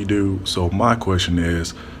usually do. So my question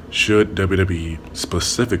is, should WWE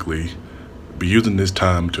specifically be using this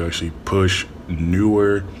time to actually push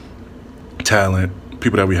newer talent,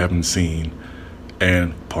 people that we haven't seen?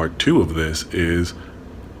 And part 2 of this is,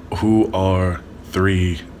 who are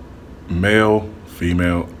 3 male,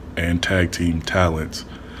 female, and tag team talents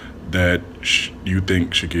that you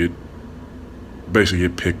think should basically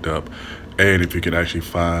get picked up? And if you could actually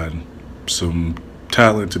find some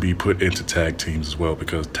talent to be put into tag teams as well,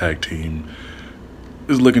 because tag team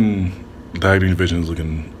division is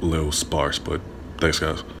looking a little sparse. But thanks,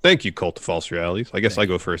 guys. Thank you, Cult of False Realities. I guess I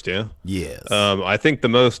go first, yeah? Yes. I think the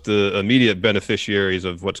most immediate beneficiaries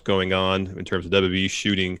of what's going on in terms of WWE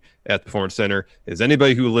shooting at the Performance Center is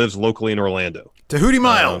anybody who lives locally in Orlando. Tahuti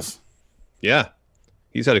Miles. Yeah.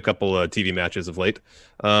 He's had a couple TV matches of late.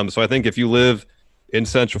 So I think if you live in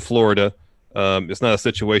Central Florida, it's not a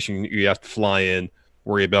situation you have to fly in,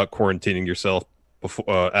 worry about quarantining yourself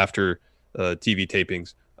before after TV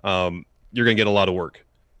tapings. You're going to get a lot of work.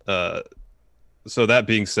 So that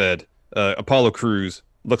being said, Apollo Crews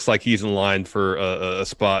looks like he's in line for a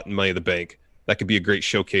spot in Money in the Bank. That could be a great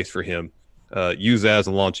showcase for him. Use that as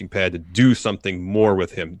a launching pad to do something more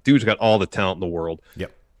with him. Dude's got all the talent in the world.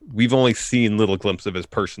 Yep. We've only seen little glimpses of his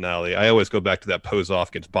personality. I always go back to that pose off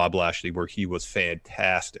against Bob Lashley where he was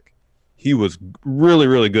fantastic. He was really,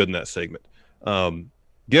 really good in that segment.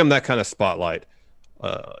 Give him that kind of spotlight.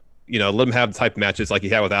 Let him have the type of matches like he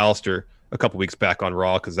had with Alistair a couple weeks back on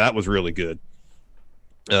Raw, because that was really good.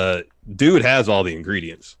 Dude has all the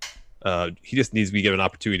ingredients. He just needs to be given an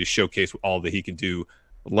opportunity to showcase all that he can do.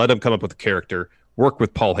 Let him come up with a character. Work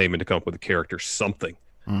with Paul Heyman to come up with a character. Something.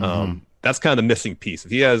 That's kind of the missing piece.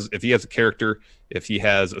 If he has a character, if he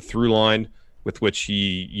has a through line with which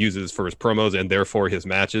he uses for his promos and therefore his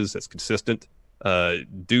matches that's consistent,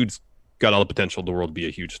 dude's got all the potential in the world to be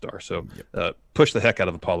a huge star. So push the heck out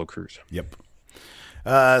of Apollo Crews. Yep.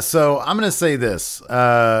 So I'm going to say this.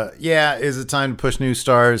 Is it time to push new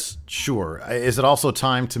stars? Sure. Is it also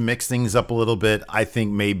time to mix things up a little bit? I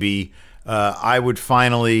think maybe I would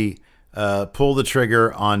finally pull the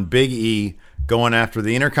trigger on Big E going after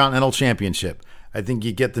the Intercontinental Championship. I think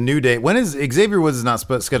you get the New Day. When is Xavier Woods is not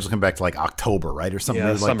scheduled to come back to like October, right? Or something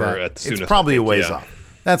like that. It's probably a ways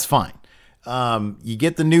off. That's fine. You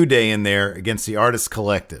get the New Day in there against the Artist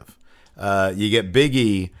Collective. You get Big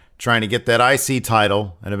E trying to get that IC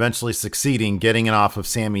title and eventually succeeding, getting it off of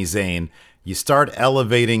Sami Zayn. You start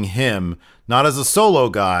elevating him, not as a solo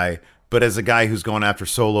guy, but as a guy who's going after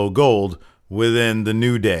solo gold within the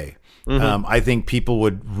New Day. I think people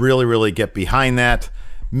would really, really get behind that.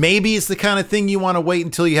 Maybe it's the kind of thing you want to wait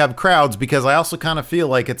until you have crowds, because I also kind of feel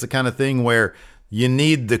like it's the kind of thing where you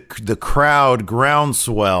need the crowd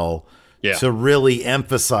groundswell to really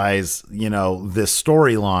emphasize, this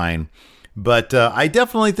storyline. But I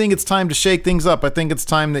definitely think it's time to shake things up. I think it's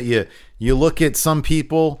time that you look at some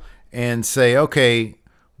people and say, okay,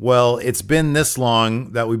 well, it's been this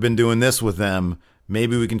long that we've been doing this with them.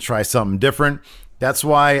 Maybe we can try something different. That's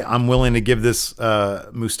why I'm willing to give this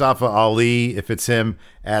Mustafa Ali, if it's him,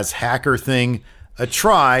 as hacker thing, a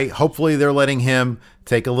try. Hopefully they're letting him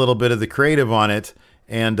take a little bit of the creative on it,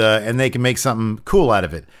 and they can make something cool out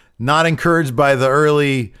of it. Not encouraged by the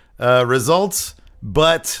early results,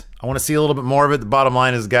 but I want to see a little bit more of it. The bottom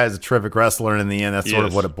line is the guy's a terrific wrestler, and in the end, that's sort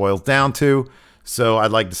of what it boils down to. So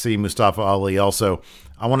I'd like to see Mustafa Ali also.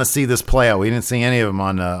 I want to see this play out. We didn't see any of them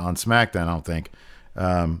on SmackDown, I don't think.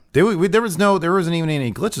 There wasn't even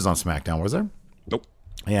any glitches on SmackDown, was there? Nope.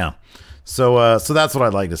 Yeah. So that's what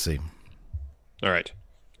I'd like to see. All right.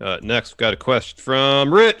 Next, we've got a question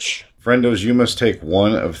from Rich. Friendos, you must take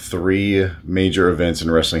one of 3 major events in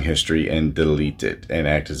wrestling history and delete it and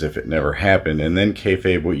act as if it never happened, and then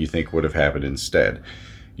kayfabe what you think would have happened instead.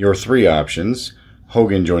 Your 3 options: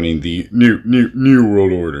 Hogan joining the new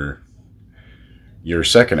World Order. Your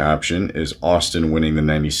second option is Austin winning the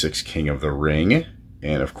 96 King of the Ring.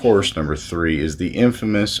 And of course, number 3 is the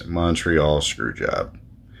infamous Montreal Screwjob.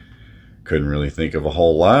 Couldn't really think of a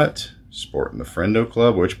whole lot. Sporting the Friendo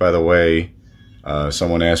Club, which, by the way,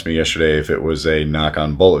 someone asked me yesterday if it was a knock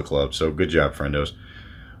on Bullet Club. So good job, Friendos.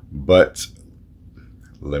 But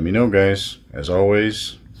let me know, guys. As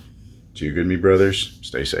always, to you good me brothers,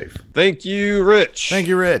 stay safe. Thank you, Rich. Thank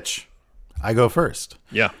you, Rich. I go first.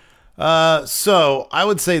 Yeah. So I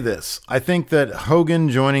would say this. I think that Hogan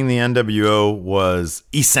joining the NWO was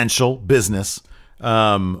essential business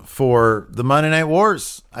for the Monday Night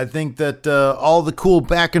Wars. I think that all the cool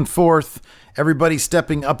back and forth, everybody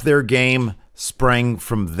stepping up their game, sprang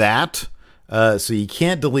from that. So you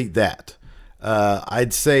can't delete that.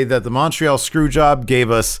 I'd say that the Montreal Screwjob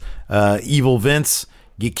gave us Evil Vince.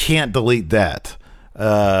 You can't delete that.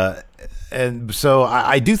 And so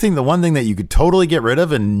I do think the one thing that you could totally get rid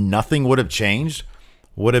of and nothing would have changed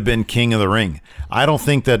would have been King of the Ring. I don't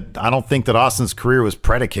think that Austin's career was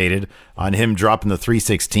predicated on him dropping the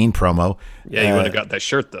 316 promo. Yeah, you would have got that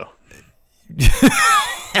shirt though.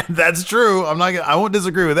 That's true. I won't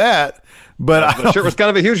disagree with that. But the shirt was kind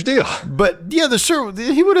of a huge deal. But yeah, the shirt,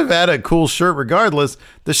 he would have had a cool shirt regardless.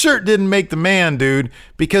 The shirt didn't make the man, dude,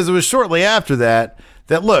 because it was shortly after that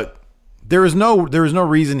look, there was no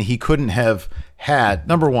reason he couldn't have had,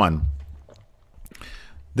 number one,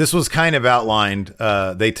 this was kind of outlined.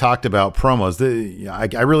 They talked about promos.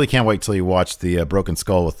 I really can't wait till you watch the Broken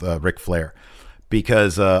Skull with Ric Flair,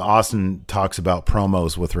 because Austin talks about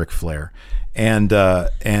promos with Ric Flair. And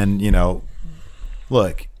you know,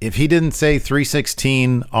 look, if he didn't say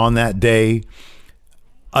 316 on that day,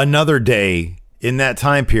 another day in that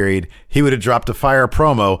time period, he would have dropped a fire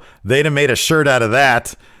promo. They'd have made a shirt out of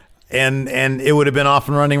that, and it would have been off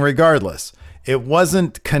and running regardless. It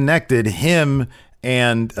wasn't connected. Him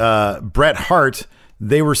and Bret Hart,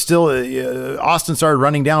 they were still Austin started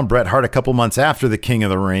running down Bret Hart a couple months after the King of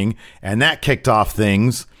the Ring, and that kicked off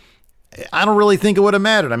things. I don't really think it would have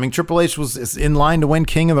mattered. I mean, Triple H was in line to win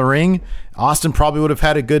King of the Ring. Austin probably would have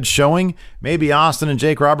had a good showing. Maybe Austin and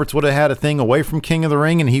Jake Roberts would have had a thing away from King of the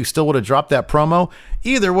Ring, and he still would have dropped that promo.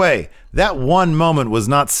 Either way, that one moment was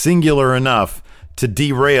not singular enough to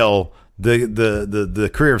derail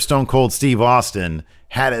the career of Stone Cold Steve Austin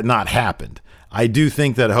had it not happened. I do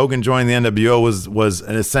think that Hogan joining the NWO was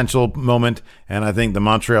an essential moment, and I think the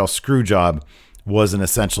Montreal Screwjob was an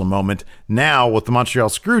essential moment. Now, with the Montreal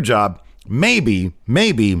Screwjob, maybe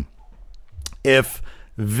if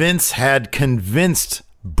Vince had convinced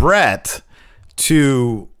Bret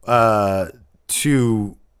to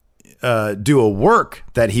do a work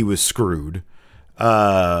that he was screwed,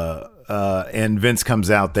 and Vince comes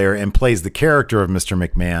out there and plays the character of Mr.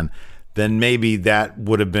 McMahon, then maybe that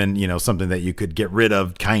would have been, you know, something that you could get rid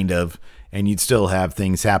of, kind of, and you'd still have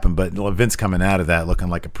things happen. But Vince coming out of that looking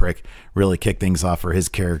like a prick really kicked things off for his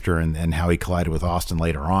character and how he collided with Austin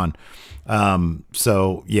later on.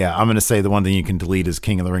 So, yeah, I'm going to say the one thing you can delete is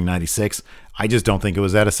King of the Ring 96. I just don't think it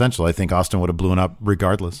was that essential. I think Austin would have blown up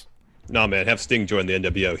regardless. No, man, have Sting join the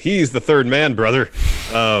NWO. He's the third man, brother.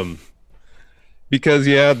 Because,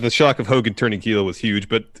 yeah, the shock of Hogan turning heel was huge,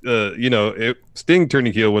 but, Sting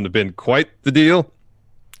turning heel wouldn't have been quite the deal.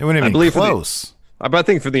 It wouldn't have been close. But I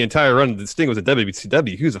think for the entire run that Sting was at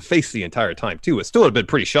WCW, he was a face the entire time, too. It still would have been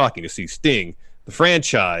pretty shocking to see Sting, the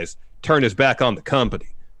franchise, turn his back on the company.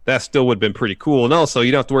 That still would have been pretty cool. And also,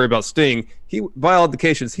 you don't have to worry about Sting. He, by all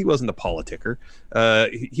indications, he wasn't a politicker.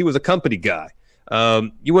 He was a company guy.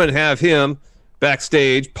 You wouldn't have him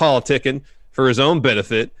backstage politicking for his own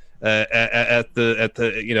benefit at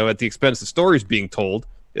the expense of stories being told.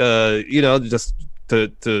 Just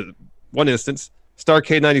to one instance,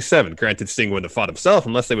 Starrcade 97. Granted, Sting wouldn't have fought himself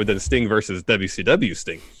unless they would have done Sting versus WCW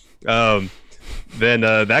Sting. Then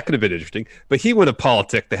that could have been interesting. But he would have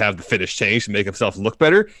politicked to have the finish changed to make himself look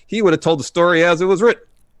better. He would have told the story as it was written.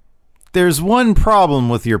 There's one problem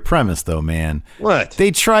with your premise, though, man. What?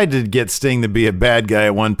 They tried to get Sting to be a bad guy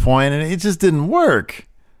at one point, and it just didn't work.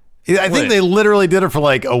 I think they literally did it for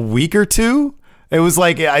like a week or two. It was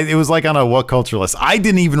like on a What Culture list. I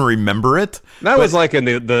didn't even remember it. That was like in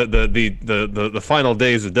the final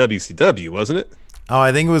days of WCW, wasn't it? Oh,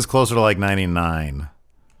 I think it was closer to like 99.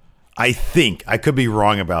 I think I could be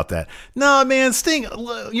wrong about that. No, man, Sting,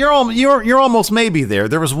 you're almost maybe there.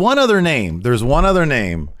 There was one other name. There's one other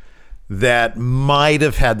name that might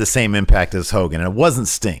have had the same impact as Hogan, and it wasn't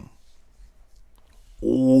Sting.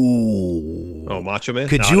 Ooh. Oh, Macho Man?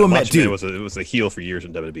 Could you imagine? It was a heel for years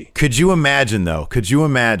in WWE. Could you imagine, though? Could you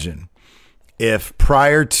imagine if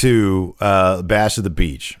prior to Bash at the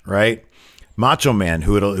Beach, right, Macho Man,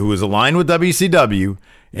 who was aligned with WCW,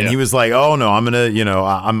 and he was like, "Oh no, I'm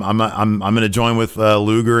gonna join with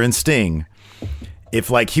Luger and Sting." If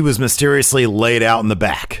like he was mysteriously laid out in the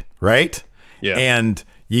back, right? Yeah. And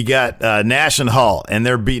you got Nash and Hall, and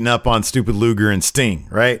they're beating up on stupid Luger and Sting,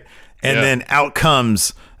 right? And then out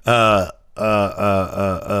comes Macho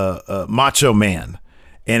Man.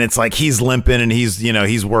 And it's like he's limping and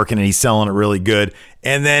he's working and he's selling it really good.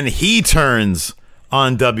 And then he turns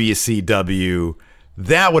on WCW.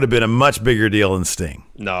 That would have been a much bigger deal than Sting.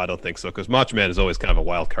 No, I don't think so, because Macho Man is always kind of a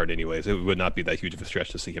wild card anyways. It would not be that huge of a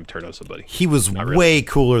stretch to see him turn on somebody. He was way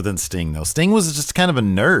cooler than Sting, though. Sting was just kind of a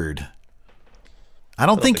nerd. I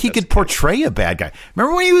don't think he could portray a bad guy.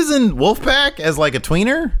 Remember when he was in Wolfpack as like a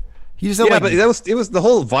tweener? He just had but it was the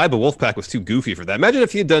whole vibe of Wolfpack was too goofy for that. Imagine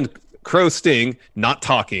if he had done Crow Sting, not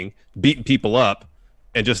talking, beating people up,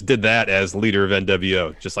 and just did that as leader of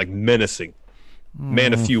NWO, just like menacing.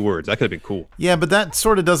 Man of few words. That could have been cool. Yeah, but that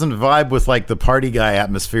sort of doesn't vibe with like the party guy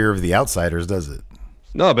atmosphere of the Outsiders, does it?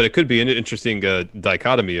 No, but it could be an interesting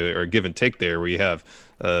dichotomy or give and take there, where you have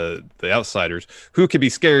the Outsiders who can be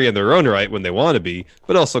scary in their own right when they want to be,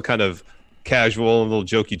 but also kind of casual and a little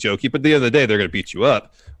jokey. But at the end of the day, they're going to beat you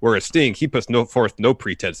up. Whereas Sting, he puts forth no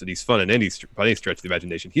pretense that he's fun in any stretch of the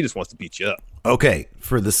imagination. He just wants to beat you up. Okay,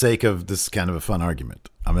 for the sake of this kind of a fun argument,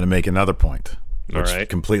 I'm going to make another point. All right.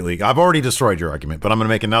 Completely. I've already destroyed your argument, but I'm going to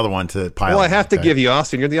make another one to pile. Well, I have to give you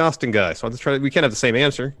Austin. You're the Austin guy, so I'm just trying. We can't have the same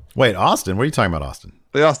answer. Wait, Austin? What are you talking about, Austin?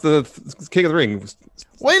 The King of the Ring.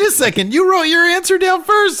 Wait a second. You wrote your answer down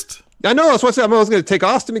first. I know. That's what I was going to take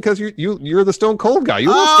Austin because you're the Stone Cold guy. You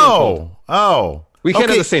love Stone Cold. Oh. We can't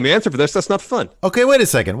have the same answer for this. That's not fun. Okay, wait a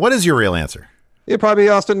second. What is your real answer? It'd probably be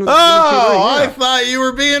Austin. I thought you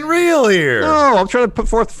were being real here. No, I'm trying to put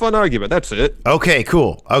forth a fun argument. That's it. Okay,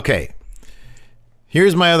 cool. Okay.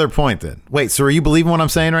 Here's my other point then. Wait, so are you believing what I'm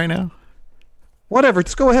saying right now? Whatever,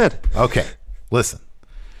 just go ahead. Okay, listen.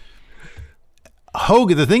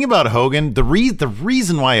 Hogan, the thing about Hogan, the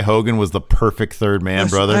reason why Hogan was the perfect third man,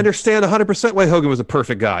 brother. I understand 100% why Hogan was a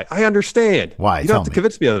perfect guy. I understand. Why? You don't have to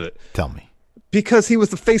convince me of it. Tell me. Because he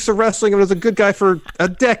was the face of wrestling and was a good guy for a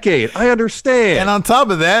decade. I understand. And on top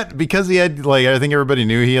of that, because he had, like, I think everybody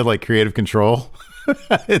knew he had, like, creative control.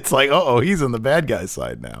 It's like, he's on the bad guy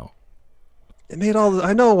side now. It made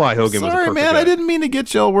I know why Hogan was a perfect man, guy. I didn't mean to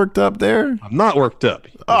get you all worked up there. I'm not worked up.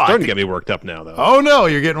 You're starting to get me worked up now, though. Oh, no,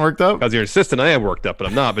 you're getting worked up? Because you're insistent I am worked up, but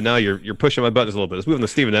I'm not. But now you're pushing my buttons a little bit. Let's move on to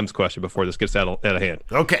Stephen M's question before this gets out of hand.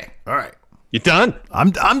 Okay, all right. You done?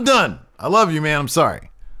 I'm done. I love you, man. I'm sorry.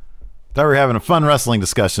 Thought we were having a fun wrestling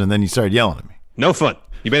discussion, and then you started yelling at me. No fun.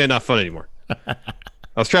 You made it not fun anymore. I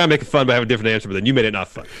was trying to make it fun by having a different answer, but then you made it not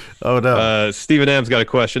fun. Oh, no. Stephen M's got a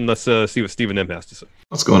question. Let's see what Stephen M has to say.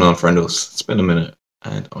 What's going on, friendos? It's been a minute,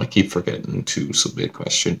 and I keep forgetting to submit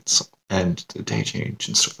questions and the day change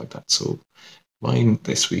and stuff like that. So mine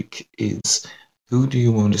this week is, who do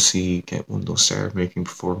you want to see get one of those star-making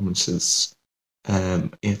performances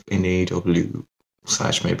if in AEW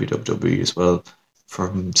 / maybe WWE as well?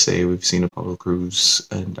 From, say, we've seen Apollo Crews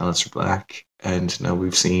and Aleister Black, and now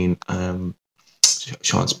we've seen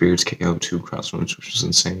Sean Spears kick out 2 crossroads, which was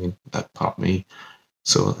insane. That popped me.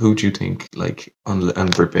 So who do you think, like,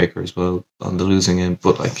 and Britt Baker as well, on the losing end,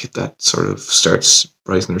 but like that sort of starts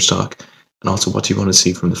rising their stock? And also, what do you want to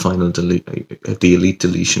see from the final the Elite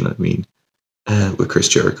deletion, I mean, with Chris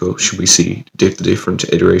Jericho? Should we see the different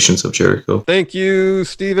iterations of Jericho? Thank you,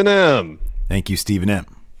 Stephen M. Thank you, Stephen M.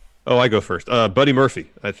 Oh, I go first. Buddy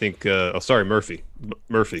Murphy. I think. Murphy.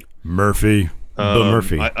 Murphy.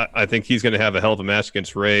 I think he's going to have a hell of a match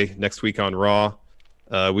against Ray next week on Raw.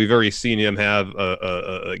 We've already seen him have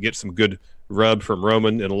get some good rub from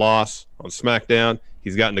Roman in a loss on SmackDown.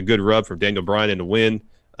 He's gotten a good rub from Daniel Bryan in a win.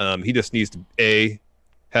 He just needs to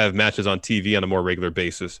have matches on TV on a more regular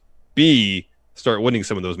basis. B, start winning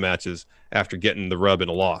some of those matches after getting the rub in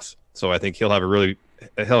a loss. So I think he'll have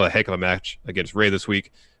a heck of a match against Ray this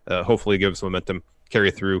week. Hopefully give him some momentum,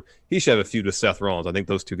 carry through. He should have a feud with Seth Rollins. I think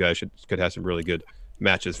those two guys could have some really good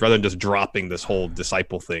matches rather than just dropping this whole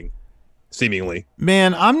disciple thing, seemingly.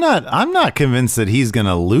 Man, I'm not convinced that he's going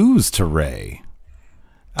to lose to Ray.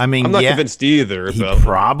 I mean, I'm not convinced either. He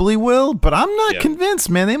probably will, but I'm not convinced,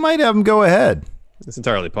 man. They might have him go ahead. It's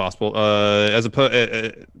entirely possible. As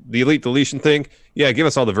the Elite deletion thing, give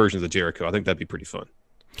us all the versions of Jericho. I think that'd be pretty fun.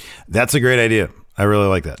 That's a great idea. I really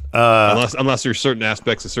like that. Unless there's certain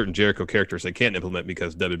aspects of certain Jericho characters they can't implement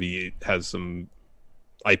because WWE has some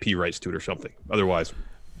IP rights to it or something. Otherwise,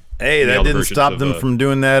 hey, that didn't stop them from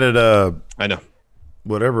doing that at I know,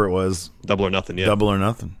 whatever it was, Double or Nothing. Yeah, Double or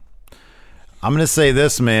Nothing. I'm going to say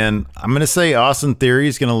this, man. I'm going to say Austin Theory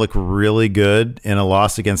is going to look really good in a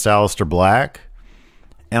loss against Aleister Black.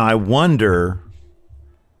 And I wonder,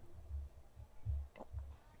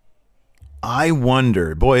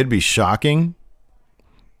 boy, it'd be shocking.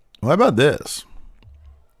 What about this?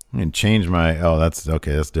 I'm going to change my, that's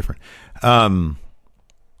okay. That's different.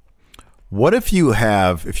 What if you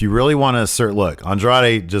really want to assert, look,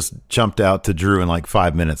 Andrade just jumped out to Drew in like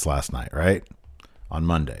 5 minutes last night, right? On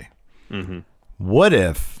Monday. Mm-hmm. What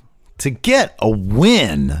if, to get a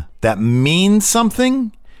win that means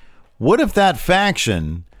something, what if that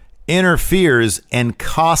faction interferes and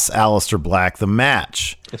costs Aleister Black the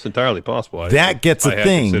match? It's entirely possible. That gets a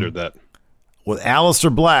thing considered that. With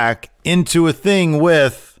Aleister Black into a thing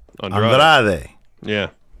with Andrade. Yeah.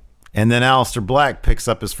 And then Aleister Black picks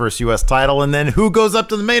up his first U.S. title, and then who goes up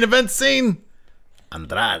to the main event scene?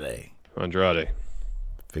 Andrade.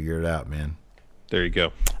 Figure it out, man. There you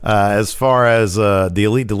go. As far as the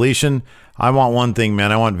Elite Deletion, I want one thing,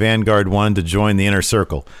 man. I want Vanguard 1 to join the Inner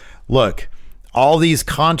Circle. Look, all these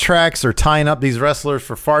contracts are tying up these wrestlers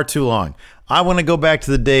for far too long. I want to go back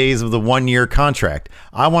to the days of the 1-year contract.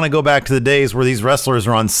 I want to go back to the days where these wrestlers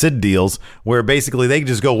are on Sid deals, where basically they can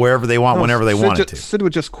just go wherever they want, whenever they wanted to. Sid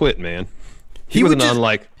would just quit, man. He wasn't on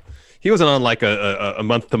like a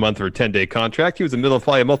month-to-month or a 10-day contract. He was in the middle of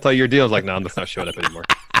probably a multi-year deal. I was like, no, I'm just not showing up anymore.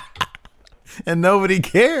 And nobody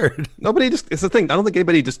cared. It's the thing. I don't think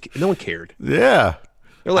no one cared. Yeah.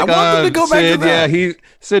 They're like, I want them to go back to that. Yeah,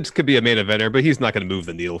 Sid could be a main eventer, but he's not going to move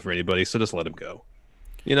the needle for anybody, so just let him go.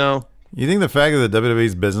 You know? You think the fact that the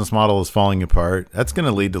WWE's business model is falling apart, that's going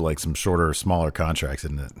to lead to like some shorter, smaller contracts,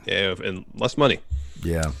 isn't it? Yeah, and less money.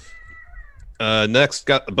 Yeah. Next,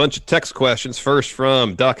 got a bunch of text questions. First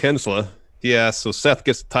from Doc Hensla. He asks, so Seth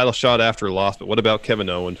gets the title shot after a loss, but what about Kevin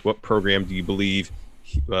Owens? What program do you believe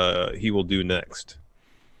he will do next?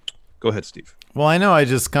 Go ahead, Steve. Well, I know I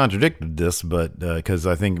just contradicted this, but because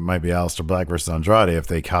I think it might be Aleister Black versus Andrade if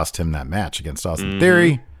they cost him that match against Austin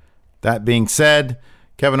Theory. That being said,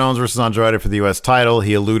 Kevin Owens versus Andrade for the U.S. title.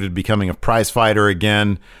 He alluded becoming a prize fighter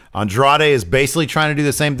again. Andrade is basically trying to do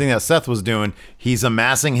the same thing that Seth was doing. He's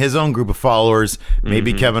amassing his own group of followers.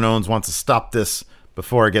 Maybe Kevin Owens wants to stop this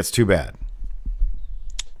before it gets too bad.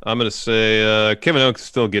 I'm going to say Kevin Owens can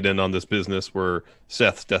still get in on this business where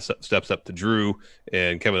Seth steps up to Drew,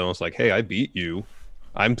 and Kevin Owens like, hey, I beat you.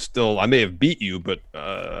 I may have beat you, but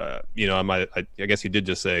I guess he did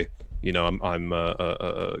just say, I'm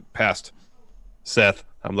past Seth.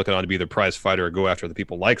 I'm looking on to be the prize fighter or go after the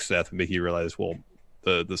people like Seth. And maybe he realized, well,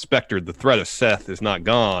 the specter, the threat of Seth is not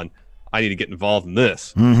gone. I need to get involved in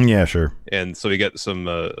this. Yeah, sure. And so we get some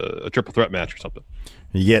a triple threat match or something.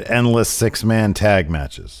 You get endless 6-man tag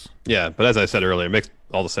matches. Yeah, but as I said earlier, it makes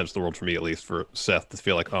all the sense in the world for me, at least, for Seth to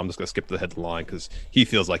feel like, I'm just going to skip to the head of the line because he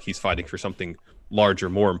feels like he's fighting for something larger,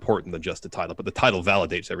 more important than just the title. But the title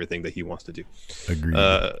validates everything that he wants to do.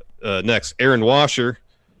 Agreed. Next, Aaron Washer.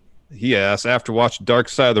 He asks, after watching Dark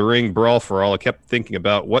Side of the Ring Brawl for All, I kept thinking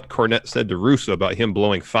about what Cornette said to Russo about him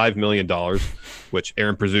blowing $5 million, which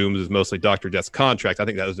Aaron presumes is mostly Dr. Death's contract. I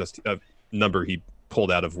think that was just a number he pulled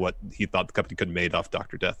out of what he thought the company could have made off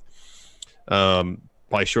Dr. Death.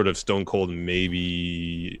 Probably short of Stone Cold and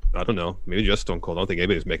maybe just Stone Cold. I don't think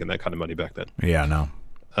anybody was making that kind of money back then. Yeah, no.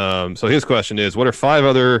 So his question is, what are 5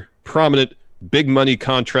 other prominent big money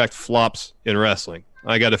contract flops in wrestling?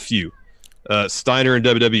 I got a few. Steiner in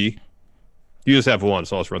WWE. You just have one,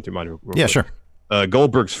 so I'll just run through mine real quick. Sure.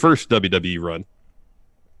 Goldberg's first WWE run.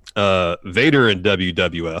 Vader in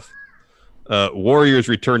WWF. Warriors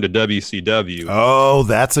return to WCW. Oh,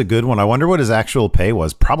 that's a good one. I wonder what his actual pay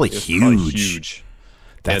was. Probably huge. Huge.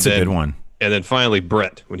 That's a good one. And then finally,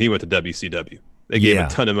 Brett, when he went to WCW. They gave him a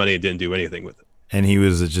ton of money and didn't do anything with it. And he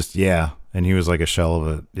was and he was like a shell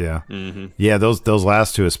of it. Yeah. Yeah, those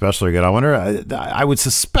last two especially are good. I wonder, I would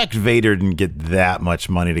suspect Vader didn't get that much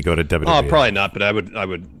money to go to WWE. Oh, probably not, but I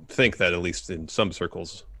would think that at least in some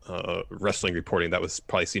circles, wrestling reporting, that was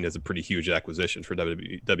probably seen as a pretty huge acquisition for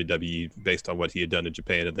WWE based on what he had done in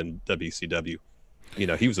Japan and then WCW.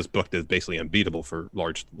 He was just booked as basically unbeatable for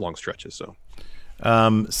long stretches. So,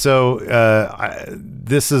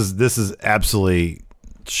 this is absolutely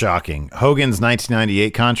shocking. Hogan's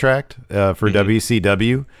 1998 contract for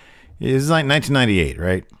WCW is like 1998,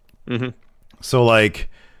 right? So like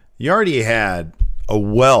you already had a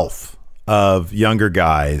wealth of younger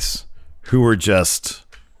guys who were just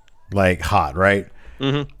like hot, right?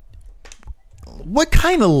 What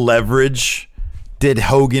kind of leverage did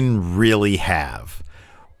Hogan really have?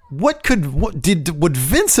 Would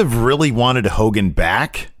Vince have really wanted Hogan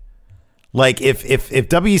back? Like if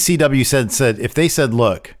WCW said if they said,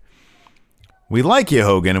 look, we like you,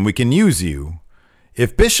 Hogan, and we can use you.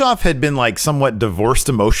 If Bischoff had been like somewhat divorced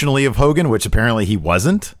emotionally of Hogan, which apparently he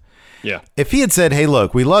wasn't, Yeah. if he had said, hey,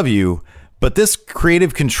 look, we love you, but this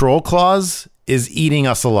creative control clause is eating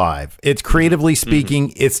us alive. It's creatively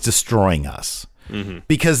speaking, it's destroying us.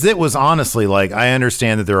 Because it was honestly like, I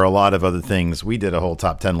understand that there are a lot of other things. We did a whole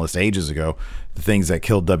top 10 list ages ago, the things that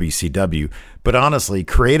killed WCW. But honestly,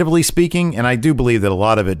 creatively speaking, and I do believe that a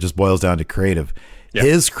lot of it just boils down to creative. Yeah.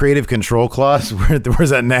 His creative control clause, where's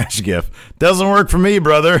that Nash gif? Doesn't work for me,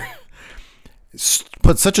 brother.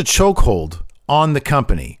 Put such a chokehold on the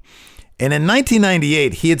company. And in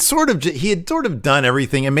 1998, he had sort of done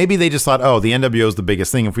everything, and maybe they just thought, oh, the NWO is the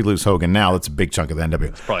biggest thing. If we lose Hogan now, that's a big chunk of the NWO.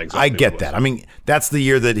 Exactly I get that. I mean, that's the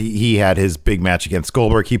year that he had his big match against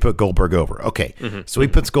Goldberg. He put Goldberg over. Okay, so he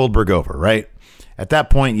puts Goldberg over, right? At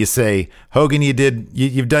that point, you say, Hogan,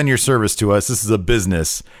 you've done your service to us. This is a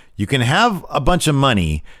business. You can have a bunch of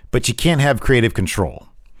money, but you can't have creative control.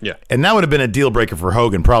 Yeah, and that would have been a deal breaker for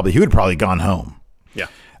Hogan. Probably he would have probably gone home. Yeah.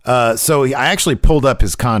 So I actually pulled up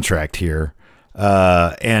his contract here,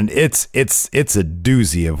 and it's a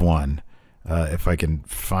doozy of one. If I can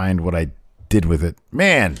find what I did with it,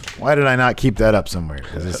 man, why did I not keep that up somewhere?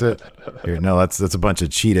 Is this it? Here, no, that's a bunch of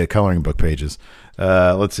cheetah coloring book pages.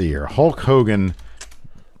 Let's see here, Hulk Hogan,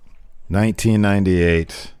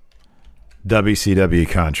 1998 WCW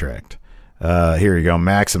contract. Here you go.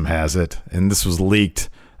 Maxim has it, and this was leaked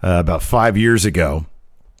about 5 years ago.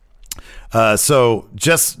 So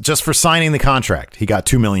just for signing the contract, he got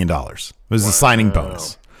 $2 million. It was a signing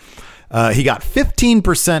bonus. He got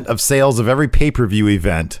 15% of sales of every pay-per-view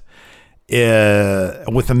event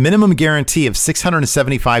with a minimum guarantee of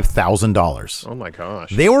 $675,000. Oh my gosh.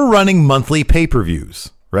 They were running monthly pay-per-views,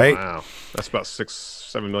 right? Wow. That's about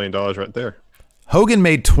 $6-7 million right there. Hogan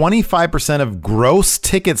made 25% of gross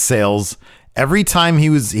ticket sales every time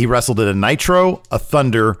he wrestled at a Nitro, a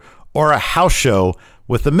Thunder, or a house show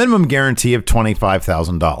with a minimum guarantee of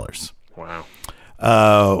 $25,000. Wow.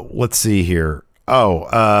 Let's see here.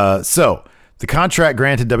 So the contract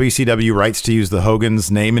granted WCW rights to use the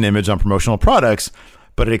Hogan's name and image on promotional products,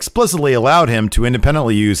 but it explicitly allowed him to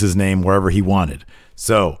independently use his name wherever he wanted.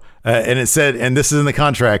 So, and it said, and this is in the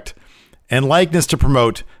contract, and likeness to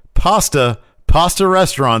promote pasta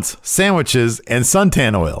restaurants, sandwiches, and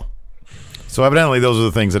suntan oil. So evidently those are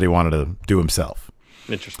the things that he wanted to do himself.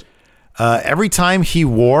 Interesting. Every time he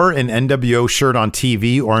wore an NWO shirt on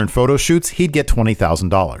TV or in photo shoots, he'd get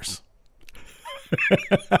 $20,000.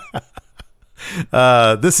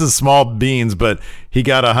 This is small beans, but he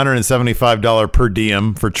got $175 per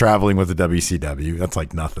diem for traveling with the WCW. That's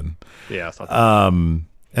like nothing. Yeah. It's not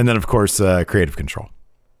and then, of course, creative control.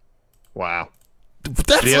 Wow.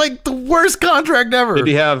 That's like the worst contract ever. Did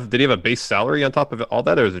he have a base salary on top of all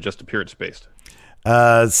that, or is it just appearance based?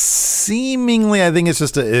 Seemingly, I think it's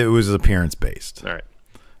just it was appearance based. All right.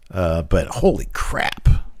 But holy crap.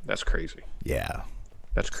 That's crazy. Yeah.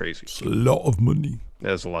 That's crazy. It's a lot of money.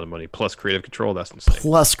 That is a lot of money. Plus creative control. That's insane.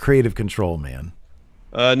 Plus creative control, man.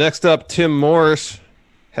 Next up, Tim Morris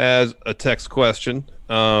has a text question.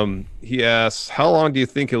 He asks, how long do you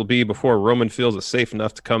think it'll be before Roman feels it's safe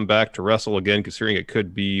enough to come back to wrestle again, considering it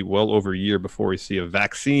could be well over a year before we see a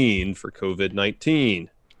vaccine for COVID-19?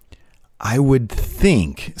 I would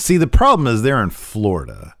think. See, the problem is they're in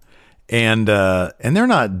Florida, and they're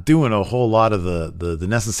not doing a whole lot of the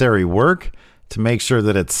necessary work to make sure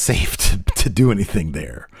that it's safe to do anything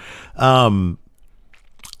there.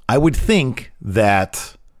 I would think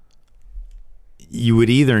that you would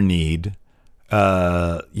either need,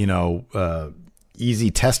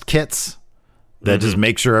 easy test kits that just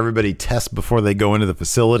make sure everybody tests before they go into the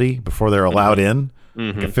facility, before they're allowed in.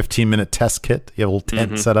 Like a 15-minute test kit. You have a little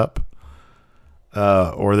tent set up.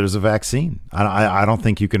 Or there's a vaccine. I don't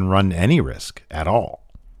think you can run any risk at all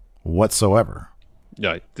whatsoever.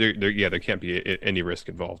 Yeah, there can't be any risk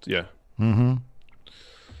involved. Yeah.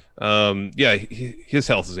 His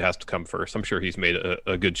health has to come first. I'm sure he's made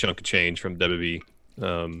a good chunk of change from WWE.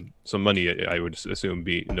 Some money, I would assume,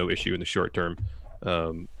 be no issue in the short term.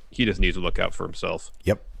 He just needs to look out for himself.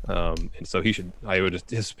 Yep. And so I would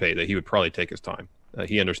anticipate that he would probably take his time.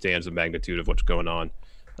 He understands the magnitude of what's going on.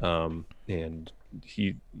 And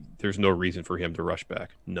there's no reason for him to rush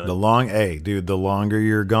back. None. The longer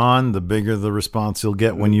you're gone, the bigger the response you'll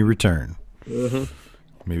get when you return.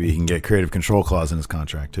 Maybe he can get creative control clause in his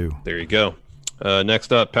contract too. There you go.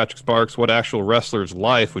 Next up, Patrick Sparks. What actual wrestler's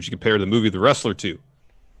life would you compare the movie The Wrestler to?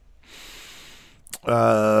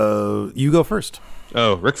 You go first.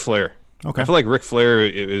 Oh, Ric Flair. Okay. I feel like Ric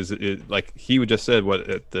Flair like he would just said was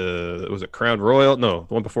it Crown Royal? No,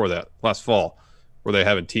 the one before that, last fall, where they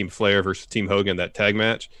having Team Flair versus Team Hogan, that tag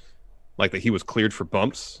match. like that he was cleared for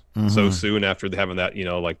bumps so soon after having that,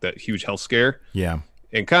 like that huge health scare. Yeah.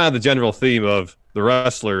 And kind of the general theme of the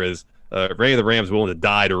wrestler is Randy the Ram's willing to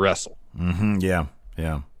die to wrestle. Yeah.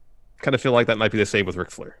 Kind of feel like that might be the same with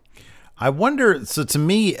Ric Flair. I wonder. So to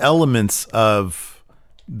me, elements of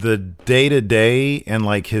the day-to-day and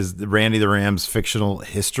like his Randy the Ram's fictional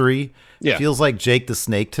history feels like Jake the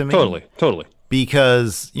Snake to me. Totally.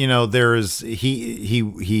 Because he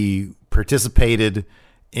participated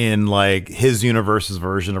in like his universe's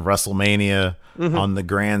version of WrestleMania on the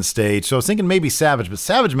grand stage. So I was thinking maybe Savage, but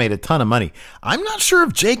Savage made a ton of money. I'm not sure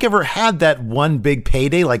if Jake ever had that one big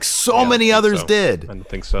payday like so many others did. I don't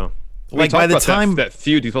think so. Like by the time that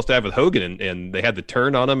feud he's supposed to have with Hogan, and they had the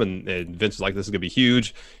turn on him, and Vince was like, "This is gonna be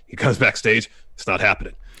huge." He comes backstage, it's not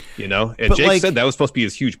happening, And But Jake like, said that was supposed to be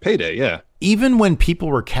his huge payday. Yeah, even when people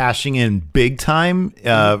were cashing in big time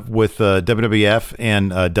with WWF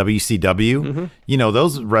and WCW,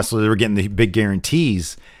 those wrestlers were getting the big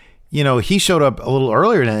guarantees. He showed up a little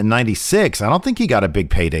earlier in '96. I don't think he got a big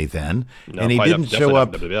payday then, no, and he didn't show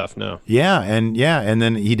up. WWF, no. And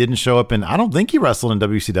then he didn't show up, and I don't think he wrestled in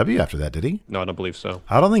WCW after that, did he? No, I don't believe so.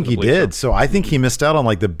 I don't think he did. So I think he missed out on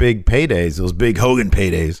like the big paydays, those big Hogan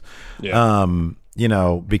paydays. Yeah.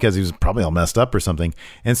 Because he was probably all messed up or something.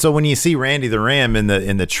 And so when you see Randy the Ram in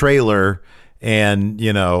the trailer, and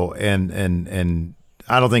and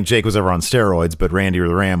I don't think Jake was ever on steroids, but Randy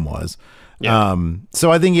the Ram was. Yeah.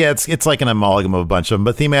 So I think it's like an amalgam of a bunch of them,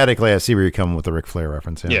 but thematically I see where you're coming with the Ric Flair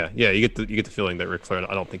reference. Yeah. You get the feeling that Ric Flair,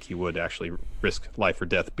 I don't think he would actually risk life or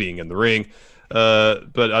death being in the ring.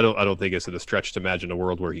 But I don't think it's a stretch to imagine a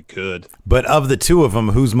world where he could. But of the two of them,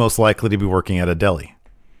 who's most likely to be working at a deli?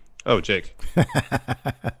 Oh, Jake.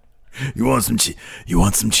 You want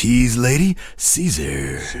some cheese, lady?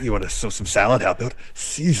 Caesar. You want to sew some salad? How about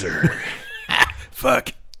Caesar?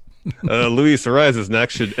 Fuck. Luis Ariz is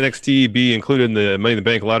next. Should NXT be included in the Money in the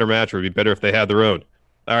Bank ladder match, or would it be better if they had their own?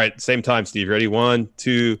 All right, same time, Steve. Ready? 1,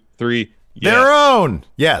 2, 3. Yes. Their own.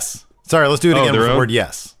 Yes. Sorry, let's do it again with the word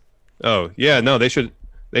yes. Oh yeah, no, they should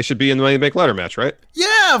be in the Money in the Bank ladder match, right?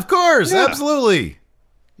 Yeah, of course, absolutely.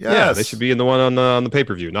 Yes. Yeah, they should be in the one on the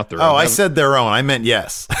pay-per-view, not their own. Oh, I said their own. I meant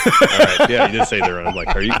yes. All right, yeah, you did say their own. I'm like,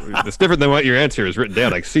 it's different than what your answer is written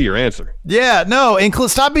down. I see your answer. Yeah, no, and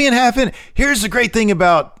stop being half in. Here's the great thing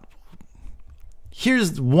about.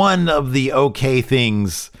 Here's one of the okay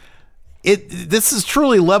things. This has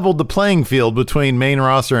truly leveled the playing field between main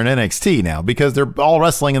roster and NXT now because they're all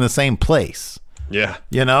wrestling in the same place. Yeah.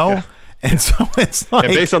 Yeah. And so it's like...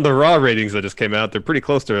 And based on the Raw ratings that just came out, they're pretty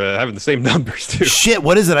close to having the same numbers, too. Shit,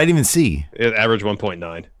 what is it? I didn't even see. It averaged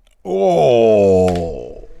 1.9.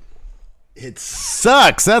 Oh. It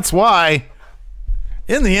sucks. That's why.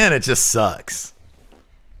 In the end, it just sucks.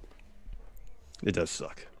 It does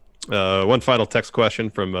suck. One final text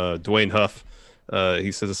question from Dwayne Huff.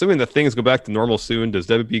 He says, assuming that things go back to normal soon, does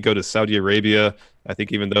WB go to Saudi Arabia? I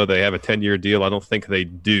think even though they have a 10-year deal, I don't think they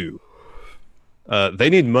do.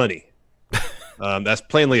 They need money. That's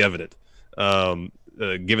plainly evident.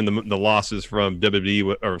 Given the losses from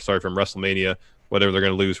WWE, from WrestleMania, whatever they're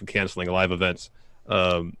going to lose from canceling live events.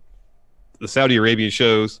 The Saudi Arabian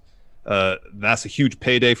shows, that's a huge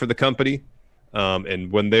payday for the company.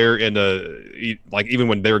 And when they're in even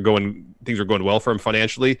when things were going well for them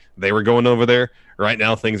financially, they were going over there. Right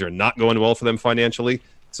now, things are not going well for them financially.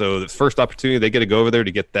 So the first opportunity they get to go over there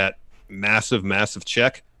to get that massive, massive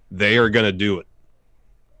check, they are going to do it.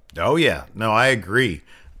 Oh yeah, no, I agree.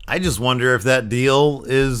 I just wonder if that deal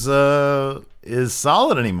is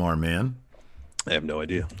solid anymore, man. I have no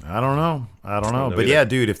idea. I don't know. But yeah,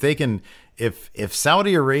 dude, if they can, if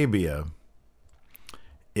Saudi Arabia,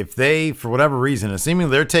 if they, for whatever reason, assuming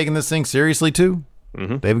they're taking this thing seriously too,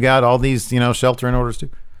 they've got all these, sheltering orders too.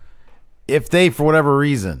 If they, for whatever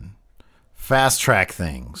reason, fast track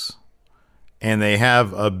things and they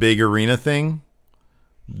have a big arena thing,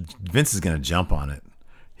 Vince is going to jump on it.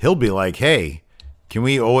 He'll be like, hey, can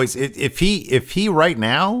we always, if he right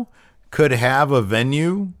now could have a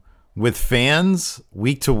venue with fans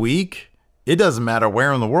week to week, it doesn't matter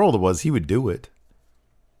where in the world it was, he would do it.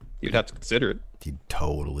 You'd have to consider it. You'd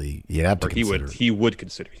have to consider it. He would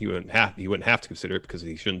consider it. He wouldn't have to consider it because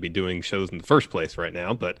he shouldn't be doing shows in the first place right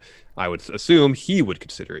now, but I would assume he would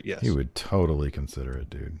consider it, yes. He would totally consider it,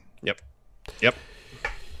 dude. Yep.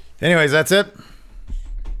 Anyways, that's it.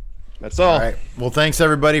 That's all. All right. Well, thanks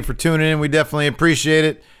everybody for tuning in. We definitely appreciate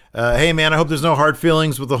it. Hey man, I hope there's no hard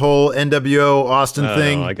feelings with the whole NWO Austin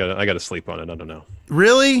thing. No, I got to sleep on it. I don't know.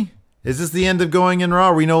 Really? Is this the end of going in Raw?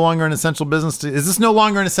 Are we no longer an essential business? Is this no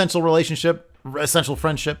longer an essential relationship? Essential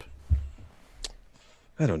friendship?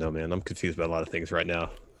 I don't know, man. I'm confused about a lot of things right now.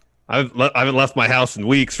 I haven't left my house in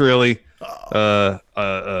weeks, really.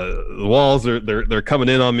 The walls they're coming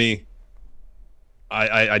in on me.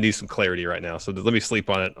 I need some clarity right now, so let me sleep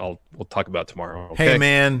on it. We'll talk about it tomorrow. Okay?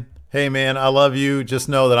 Hey man, I love you. Just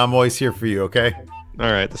know that I'm always here for you. Okay. All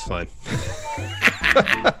right, that's fine.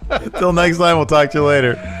 Until next time, we'll talk to you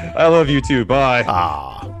later. I love you too. Bye.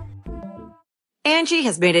 Angie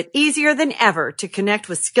has made it easier than ever to connect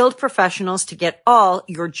with skilled professionals to get all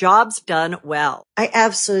your jobs done well. I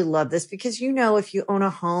absolutely love this because, you know, if you own a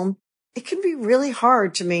home, it can be really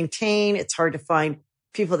hard to maintain. It's hard to find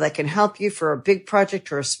people that can help you for a big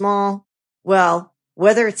project or a small. Well,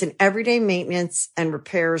 whether it's in everyday maintenance and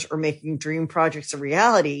repairs or making dream projects a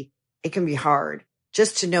reality, it can be hard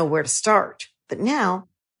just to know where to start. But now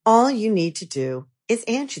all you need to do is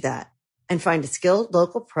Angie that and find a skilled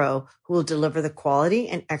local pro who will deliver the quality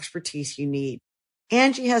and expertise you need.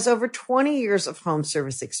 Angie has over 20 years of home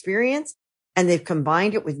service experience, and they've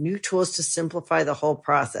combined it with new tools to simplify the whole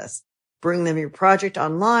process. Bring them your project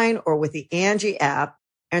online or with the Angie app,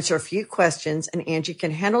 answer a few questions, and Angie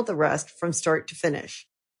can handle the rest from start to finish.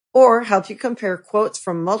 Or help you compare quotes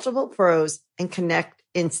from multiple pros and connect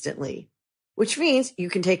instantly, which means you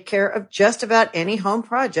can take care of just about any home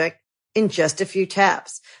project in just a few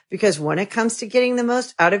taps. Because when it comes to getting the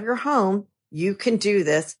most out of your home, you can do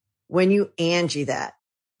this when you Angie that.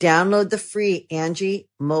 Download the free Angie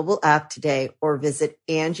mobile app today or visit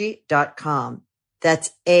Angie.com.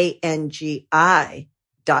 That's ANGI.com.